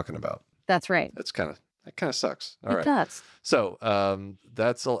what we're talking about. That's right. That kind of sucks. All It right. does. So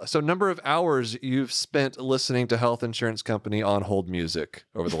so number of hours you've spent listening to health insurance company on hold music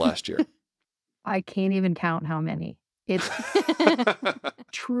over the last year. I can't even count how many. It's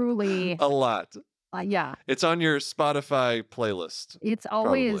truly, A lot. yeah. It's on your Spotify playlist. It's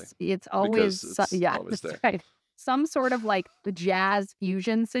always, it's yeah, always that's there. right. Some sort of like the jazz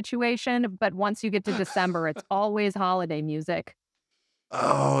fusion situation, but once you get to December, it's always holiday music.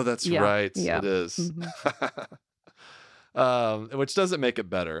 Oh, that's Yeah, right. yeah. It is. Mhm. which doesn't make it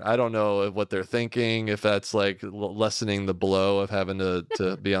better. I don't know what they're thinking, if that's like lessening the blow of having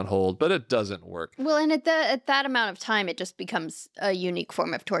to be on hold, but it doesn't work. Well, and at that amount of time, it just becomes a unique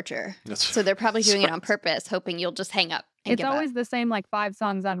form of torture. So they're probably doing it on purpose, hoping you'll just hang up. And It's give always up. the same, like 5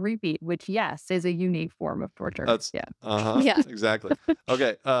 songs on repeat, which, yes, is a unique form of torture. Yeah. Yeah. Exactly.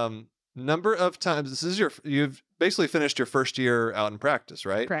 Okay. Number of times, this is you've basically finished your first year out in practice,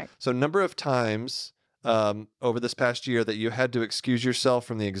 right? Correct. So number of times over this past year that you had to excuse yourself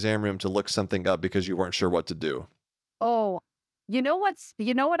from the exam room to look something up because you weren't sure what to do. Oh, you know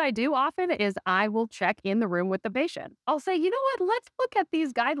what I do often is I will check in the room with the patient. I'll say, you know what, let's look at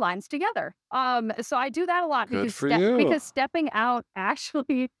these guidelines together. So I do that a lot Good because for you. because stepping out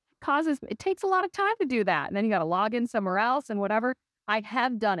actually it takes a lot of time to do that. And then you got to log in somewhere else and whatever. I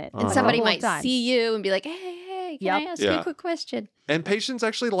have done it. And Uh-huh. somebody a couple of might times. see you and be like, hey, can I ask you Yeah. a quick question? And patients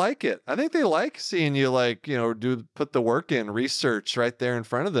actually like it. I think they like seeing you, like, put the work in, research right there in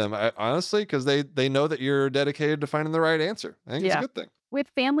front of them. Honestly, because they know that you're dedicated to finding the right answer. I think it's a Yeah. good thing. With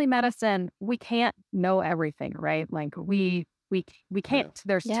family medicine, we can't know everything, right? Like we can't.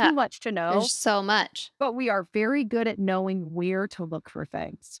 There's Yeah. too much to know. There's so much. But we are very good at knowing where to look for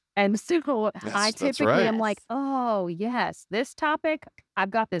things. And so I That's typically right. am like, Yes. oh, yes, this topic,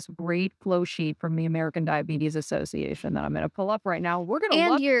 I've got this great flow sheet from the American Diabetes Association that I'm going to pull up right now. We're going to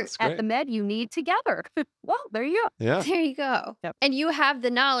And look you're That's at great. the med you need together. Well, there you go. Yeah. there you go. Yep. And you have the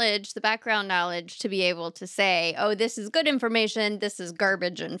knowledge, the background knowledge to be able to say, oh, this is good information. This is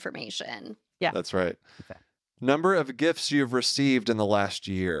garbage information. Yeah. That's right. Okay. Number of gifts you've received in the last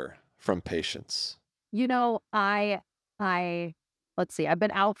year from patients. You know, I let's see, I've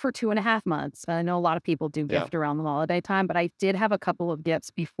been out for 2.5 months. I know a lot of people do Yeah. gift around the holiday time, but I did have a couple of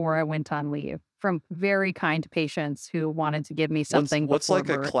gifts before I went on leave from very kind patients who wanted to give me something. What's before like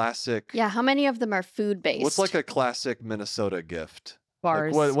a birth. classic? Yeah. How many of them are food based? What's like a classic Minnesota gift?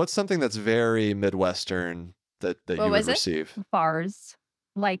 Like bars? what's something that's very Midwestern that What you would was it? receive? Bars,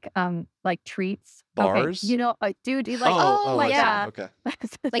 like treats. Bars? Okay. You know, dude, you like Oh, like yeah. Okay.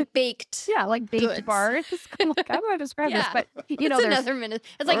 like baked? yeah, like baked goods. bars. Like, I don't know how to describe this, Yeah. but you know, it's there's another minute.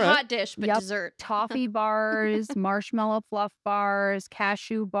 It's like All right. hot dish, but Yep. dessert. toffee bars, marshmallow fluff bars,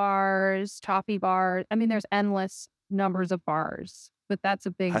 cashew bars, toffee bars. I mean, there's endless numbers of bars, but that's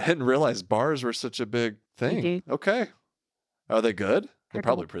a big. I didn't realize bars were such a big thing. do. Okay. Are they good? They're They're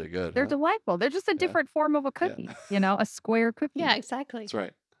probably pretty good. They're huh? delightful. They're just a different form of a cookie, you know, a square cookie. Yeah, exactly. That's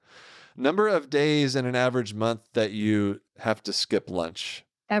right. Number of days in an average month that you have to skip lunch.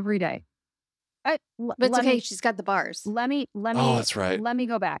 Every day. But it's Let okay. me- She's got the bars. Let me Oh, that's right. let me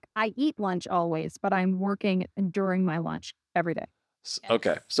go back. I eat lunch always, but I'm working during my lunch every day.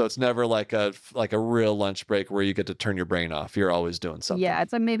 Okay, so it's never like a real lunch break where you get to turn your brain off. You're always doing something. Yeah,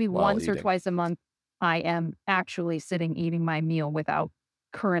 it's maybe while once or eating. twice a month I am actually sitting eating my meal without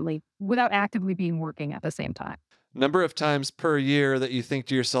actively being working at the same time. Number of times per year that you think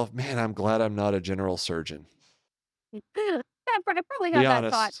to yourself, "Man, I'm glad I'm not a general surgeon." I probably Be have that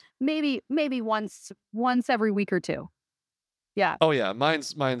honest. thought maybe once every week or two. Yeah. Oh yeah,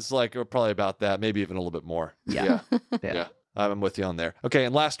 mine's like probably about that, maybe even a little bit more. Yeah. Yeah. I'm with you on there. Okay,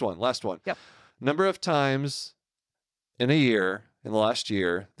 and last one. Yep. Number of times in the last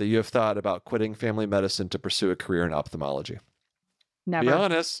year, that you have thought about quitting family medicine to pursue a career in ophthalmology. Never. Be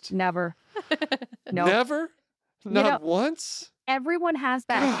honest. Never. No. Never? Not know- once? Everyone has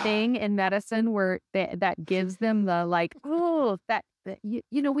that thing in medicine where that gives them the like, oh, you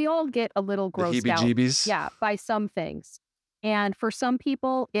know, we all get a little The grossed out. heebie-jeebies? Yeah, by some things. And for some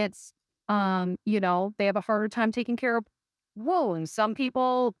people, it's, you know, they have a harder time taking care of wounds. Some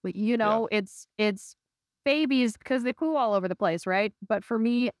people, you know, it's babies because they poo all over the place, right? But for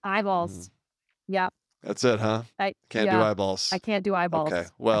me, eyeballs. Yeah, That's it, huh? I Can't do eyeballs. I can't do eyeballs. Okay,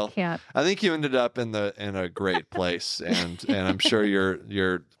 well, I can't. I think you ended up in a great place, and I'm sure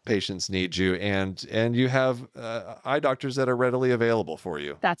your patients need you, and you have eye doctors that are readily available for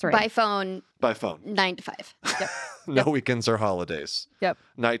you That's right. By phone, by phone. 9 to 5. No weekends or holidays. Yep.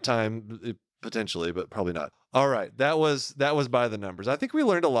 Nighttime potentially, but probably not. All right, that was by the numbers. I think we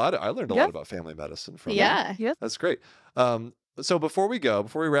learned a lot. I learned a lot about family medicine from that. Yeah. Yes. That's great. So before we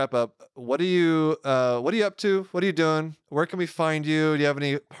wrap up, what are you up to? What are you doing? Where can we find you? Do you have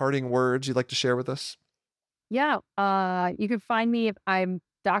any parting words you'd like to share with us? Yeah. You can find me if I'm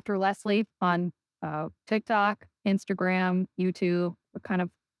Dr. Leslie on TikTok, Instagram, YouTube. We're kind of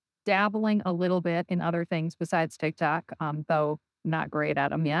dabbling a little bit in other things besides TikTok, though not great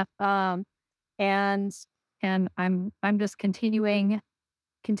at them yet. And I'm just continuing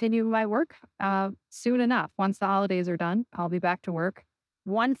my work. Soon enough, once the holidays are done, I'll be back to work.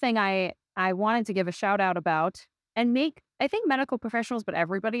 One thing I wanted to give a shout out about and make, I think, medical professionals, but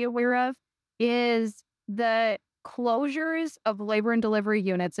everybody aware of, is the closures of labor and delivery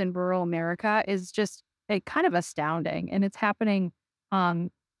units in rural America is just kind of astounding. And it's happening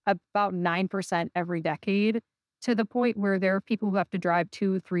about 9% every decade, to the point where there are people who have to drive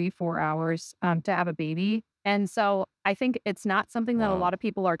 2, 3, 4 hours to have a baby. And so I think it's not something that a Wow. lot of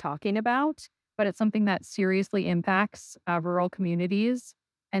people are talking about, but it's something that seriously impacts rural communities.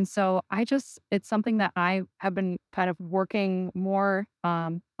 And so it's something that I have been kind of working more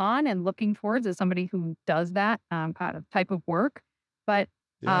on and looking towards as somebody who does that kind of type of work. But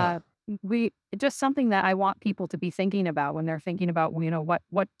Yeah. it's just something that I want people to be thinking about when they're thinking about,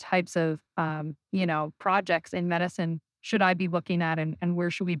 what types of, projects in medicine should I be looking at, and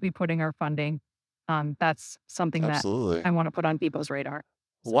where should we be putting our funding? That's something that Absolutely. I want to put on people's radar.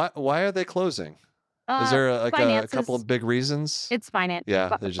 So, Why are they closing? Is there a couple finances, of big reasons? it's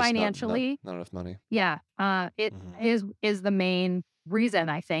Yeah, there's just financially. not enough money. Yeah, it Mhm. is the main reason,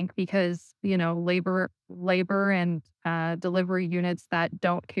 I think, because labor and delivery units that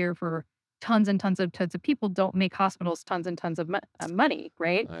don't care for tons of people don't make hospitals tons and tons of money,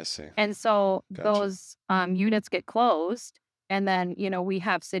 right? I see. And so Gotcha. those units get closed, and then we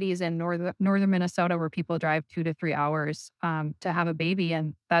have cities in northern Minnesota where people drive 2 to 3 hours to have a baby,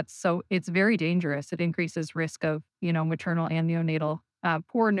 and it's very dangerous. It increases risk of maternal and neonatal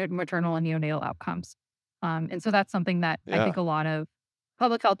maternal and neonatal outcomes. And so that's something that I Yeah. think a lot of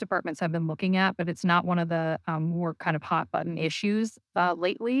public health departments have been looking at, but it's not one of the more kind of hot button issues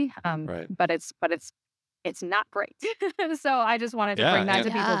lately. Right. But it's not great. So I just wanted to Yeah, bring that and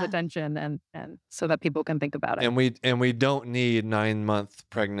to people's Yeah. attention, and so that people can think about it. we don't need 9-month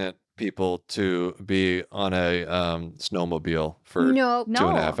pregnant people to be on a snowmobile for No.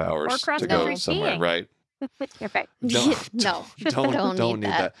 2.5 No, or hours to go cross-country somewhere, skiing. right? You're right. Don't No. don't need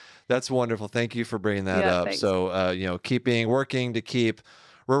need that. That's wonderful. Thank you for bringing that Yeah, up. thanks. So working to keep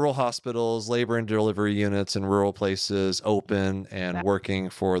rural hospitals, labor and delivery units in rural places open and Yeah. working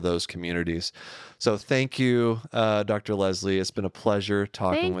for those communities. So thank you, Dr. Leslie. It's been a pleasure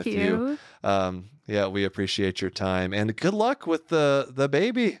talking Thank with you. you. Yeah, we appreciate your time and good luck with the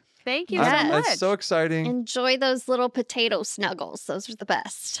baby. Thank you Yes. so much. It's so exciting. Enjoy those little potato snuggles. Those are the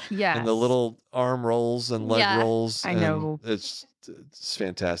best. Yes. And the little arm rolls and leg Yeah. rolls. I and know. It's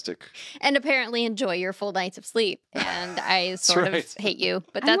fantastic. And apparently enjoy your full nights of sleep. And I sort right. of hate you,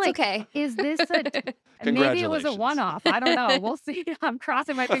 but I'm that's like, okay. Is this maybe it was a Congratulations. one-off? I don't know. We'll see. I'm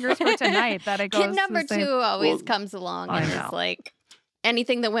crossing my fingers for tonight that it goes. Kid number the same. 2 always Well, comes along I and know. is like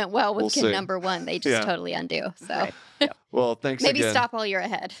anything that went well with We'll kid see. number 1, they just Yeah. totally undo. So Right. Well, thanks maybe again. stop while you're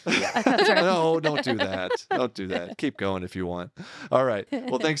ahead. That's right. No, don't do that. Don't do that. Keep going if you want. All right.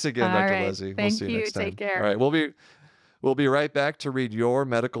 Well, thanks again, All Dr. right. Leslie. We'll Thank see you you. next time. Take care. All right. We'll be right back to read your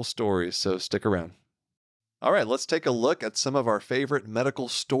medical stories, so stick around. All right, let's take a look at some of our favorite medical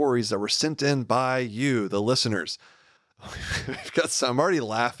stories that were sent in by you, the listeners. We've got some. I'm already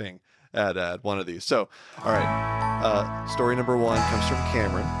laughing at one of these. So, all right. Story number 1 comes from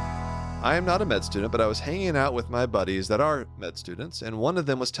Cameron. I am not a med student, but I was hanging out with my buddies that are med students, and one of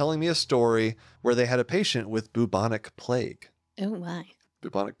them was telling me a story where they had a patient with bubonic plague. Oh my.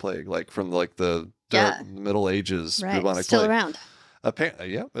 Bubonic plague, like from the Yeah. Middle Ages, Right. bubonic Still plague. around.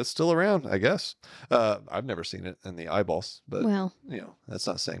 Yeah, it's still around, I guess. I've never seen it in the eyeballs, but Well, that's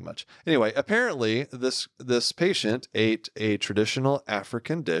not saying much. Anyway, apparently this patient ate a traditional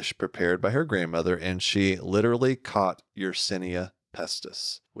African dish prepared by her grandmother, and she literally caught Yersinia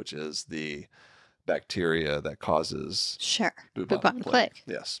pestis, which is the bacteria that causes sure. bubonic plague.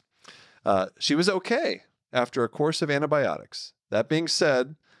 Yes. She was okay after a course of antibiotics. That being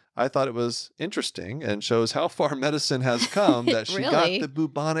said, I thought it was interesting and shows how far medicine has come that she got Really? the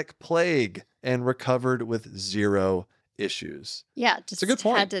bubonic plague and recovered with 0 issues. Yeah, just a good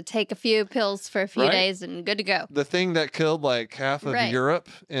point. had to take a few pills for a few Right? days and good to go. The thing that killed like half of Right. Europe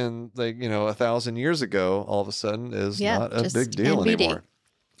in 1,000 years ago, all of a sudden is Yeah, not a just big deal NBD. anymore.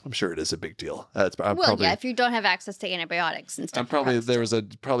 I'm sure it is a big deal. Yeah, if you don't have access to antibiotics and stuff. there was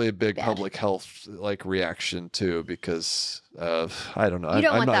probably a big bad. public health reaction too because of I don't know. You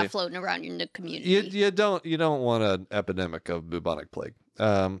don't I'm want not that even- floating around in the community. You don't want an epidemic of bubonic plague.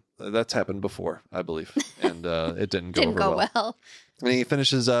 That's happened before, I believe, and it didn't go Didn't over go well. And he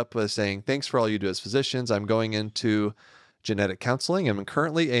finishes up by saying, "Thanks for all you do as physicians. I'm going into genetic counseling. I'm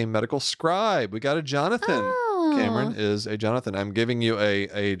currently a medical scribe. We got a Jonathan. Oh. Cameron is a Jonathan. I'm giving you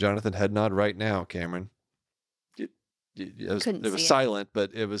a Jonathan head nod right now, Cameron. Couldn't it was see it. silent,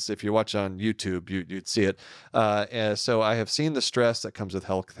 but it was. If you watch on YouTube, you'd see it. And so I have seen the stress that comes with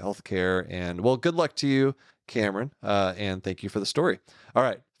healthcare, and well, good luck to you, Cameron. And thank you for the story. All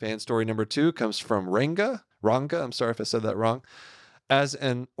right, fan story number 2 comes from Renga. Ranga, I'm sorry if I said that wrong. As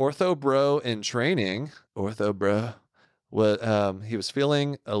an ortho bro in training, ortho bro, he was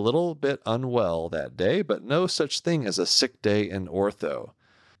feeling a little bit unwell that day, but no such thing as a sick day in ortho.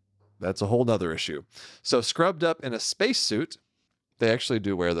 That's a whole nother issue. So scrubbed up in a spacesuit, they actually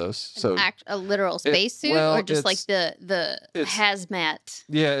do wear those. So a literal spacesuit, well, or just like the it's- hazmat?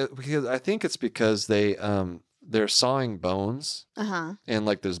 yeah, because I think it's because they're sawing bones and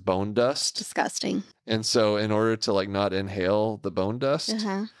like there's bone dust. Disgusting. And so in order to like not inhale the bone dust,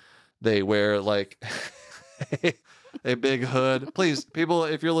 they wear like a big hood. Please, people,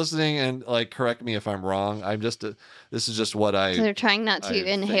 if you're listening and like correct me if I'm wrong. This is just what So they're trying not to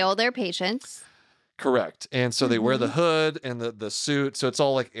inhale their patients. Correct. And so they wear the hood and the suit, so it's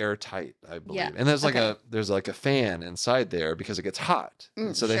all like airtight, I believe. Yeah. And there's like a fan inside there because it gets hot.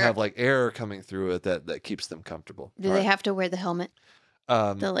 And so they have like air coming through it that keeps them comfortable. Do they have to wear the helmet?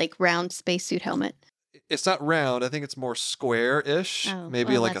 The like round spacesuit helmet? It's not round. I think it's more square-ish. Oh,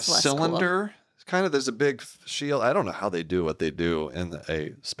 Maybe well, like a that's less cool. cylinder. Kind of, there's a big shield. I don't know how they do what they do in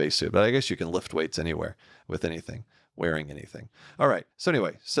a spacesuit, but I guess you can lift weights anywhere with anything, wearing anything. All right. So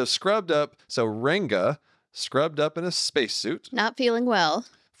anyway, scrubbed up. So Ranga scrubbed up in a spacesuit. Not feeling well.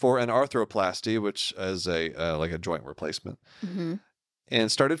 For an arthroplasty, which is like a joint replacement,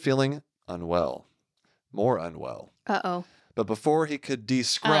 and started feeling unwell, more unwell. Uh-oh. But before he could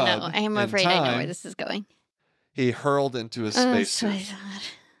descrub, Oh, no. I am afraid I know where this is going. He hurled into a That's what I spacesuit. thought.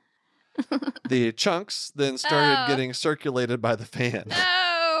 The chunks then started getting circulated by the fan.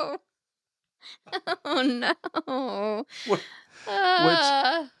 No. Oh, no.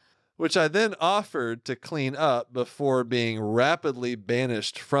 Which I then offered to clean up before being rapidly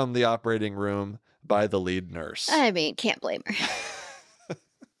banished from the operating room by the lead nurse. I mean, can't blame her.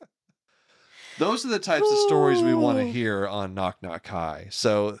 Those are the types of stories we want to hear on Knock Knock High.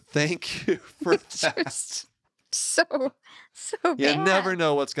 So thank you for that. Just so bad. You never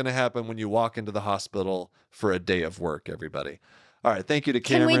know what's going to happen when you walk into the hospital for a day of work, everybody. All right. Thank you to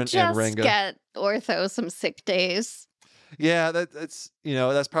Cameron Can we just and Ranga. get ortho some sick days? Yeah, that's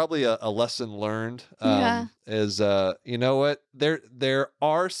that's probably a lesson learned. Yeah. Is you know what? There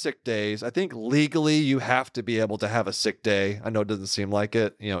are sick days. I think legally you have to be able to have a sick day. I know it doesn't seem like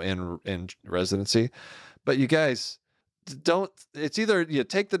it, in residency, but you guys don't. It's either you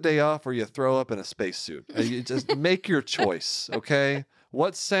take the day off or you throw up in a spacesuit. You just make your choice, okay?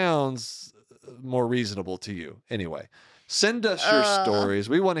 What sounds more reasonable to you? Anyway, send us your stories.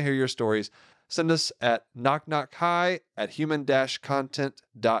 We want to hear your stories. Send us at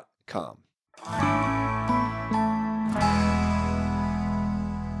knockknockhi@human-content.com.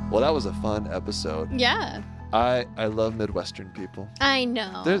 Well, that was a fun episode. Yeah. I love Midwestern people. I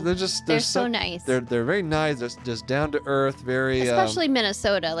know. They're so nice. They're very nice. They're just down to earth, very especially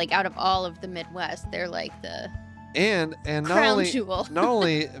Minnesota. Like out of all of the Midwest, they're like the and not crown jewel. not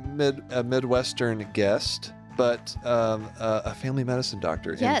only a Midwestern guest, but a family medicine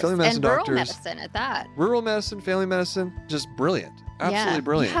doctor. Yes, and family medicine rural doctors, medicine at that. Rural medicine, family medicine, just brilliant. Absolutely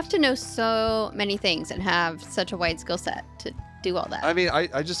brilliant. You have to know so many things and have such a wide skill set to do all that. I mean, I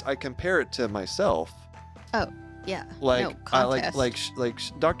compare it to myself. Oh, yeah. Like no I contest. like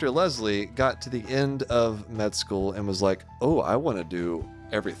Dr. Leslie got to the end of med school and was like, "Oh, I want to do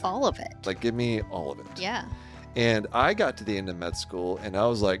everything. All of it. Like, give me all of it." Yeah. And I got to the end of med school and I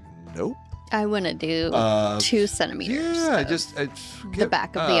was like, "Nope." I want to do 2 centimeters. Yeah, of the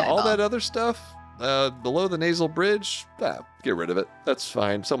back of the all eyeball. that other stuff below the nasal bridge. Get rid of it. That's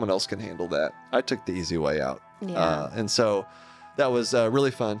fine. Someone else can handle that. I took the easy way out. Yeah. And so that was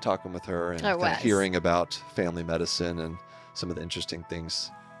really fun talking with her and It kinda was. hearing about family medicine and some of the interesting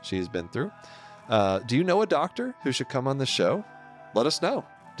things she's been through. Do you know a doctor who should come on the show? Let us know.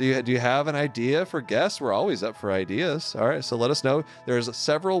 Do you have an idea for guests? We're always up for ideas. All right, so let us know. There's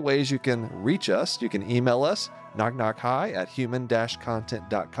several ways you can reach us. You can email us,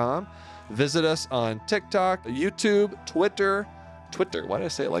 knockknockhi@human-content.com. Visit us on TikTok, YouTube, Twitter. Why did I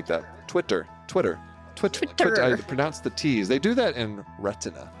say it like that? Twitter. I pronounce the T's. They do that in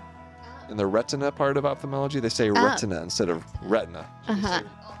retina. In the retina part of ophthalmology, they say retina instead of retina.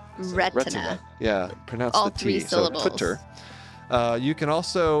 Retina. Yeah, pronounce All the T. 3 syllables. So Twitter. You can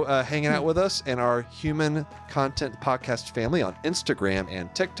also hang out with us in our Human Content Podcast family on Instagram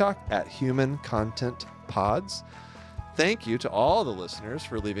and TikTok at Human Content Pods. Thank you to all the listeners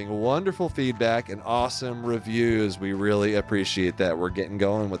for leaving wonderful feedback and awesome reviews. We really appreciate that. We're getting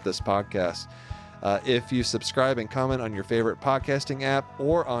going with this podcast. If you subscribe and comment on your favorite podcasting app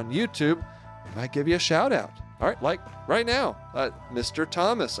or on YouTube, we might give you a shout out. All right, like right now, Mr.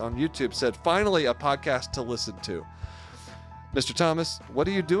 Thomas on YouTube said, finally a podcast to listen to. Mr. Thomas, what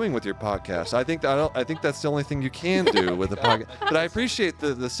are you doing with your podcast? I think that's the only thing you can do with the podcast. But I appreciate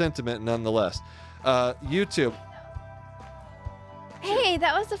the sentiment nonetheless. YouTube. Hey,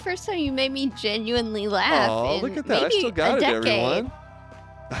 that was the first time you made me genuinely laugh. Oh, look at that. I still got it, everyone.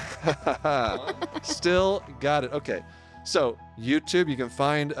 Still got it. Okay. So, YouTube, you can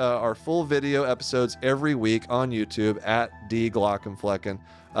find our full video episodes every week on YouTube at D Glockenflecken.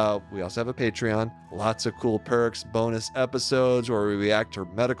 We also have a Patreon, lots of cool perks, bonus episodes where we react to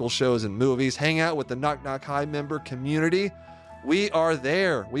medical shows and movies, hang out with the Knock Knock High member community. We are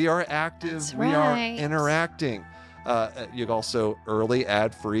there. We are active. That's We are right. interacting. You can also early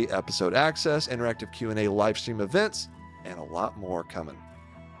ad-free episode access, interactive Q&A live stream events, and a lot more coming.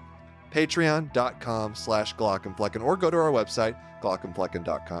 Patreon.com/Glockenflecken, or go to our website,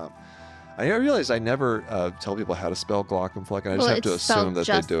 glockenflecken.com. I realize I never tell people how to spell Glockenflecken. I just have to assume that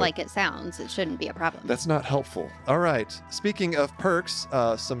they just do like it. it sounds. It shouldn't be a problem. That's not helpful. All right. Speaking of perks,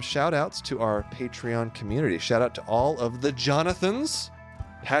 some shout outs to our Patreon community. Shout out to all of the Jonathans.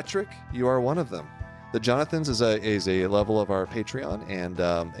 Patrick, you are one of them. The Jonathans is a level of our Patreon, and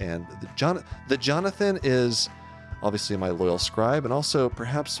the Jonathan is obviously my loyal scribe, and also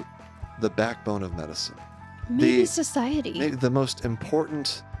perhaps the backbone of medicine. Maybe society. The most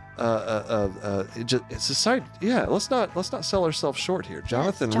important society. Yeah, let's not sell ourselves short here.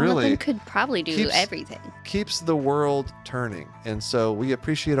 Jonathan really could probably do everything. Keeps the world turning, and so we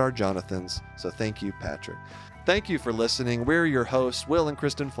appreciate our Jonathans. So thank you, Patrick. Thank you for listening. We're your hosts, Will and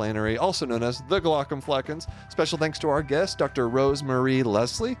Kristen Flannery, also known as the Glockenfleckens. Special thanks to our guest, Dr. Rose Marie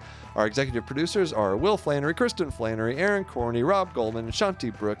Leslie. Our executive producers are Will Flannery, Kristen Flannery, Aaron Corney, Rob Goldman, and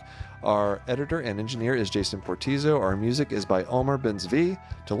Shanti Brooke. Our editor and engineer is Jason Portizo. Our music is by Omar Benzvi.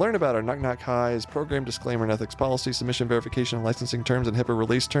 To learn about our Knock Knock High's program disclaimer and ethics policy, submission verification of licensing terms, and HIPAA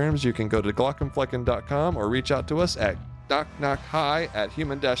release terms, you can go to glockenflecken.com or reach out to us at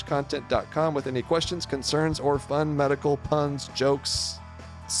knockknockhigh@human-content.com with any questions, concerns, or fun medical puns, jokes,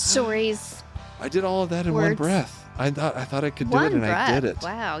 stories. I did all of that in one Words. breath. I thought I could do it, and I did it.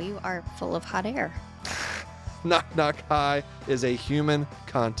 Wow, you are full of hot air. Knock Knock High is a human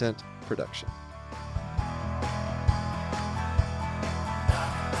content production.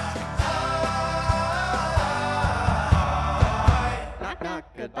 Knock, knock.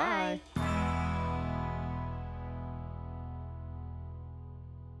 Goodbye.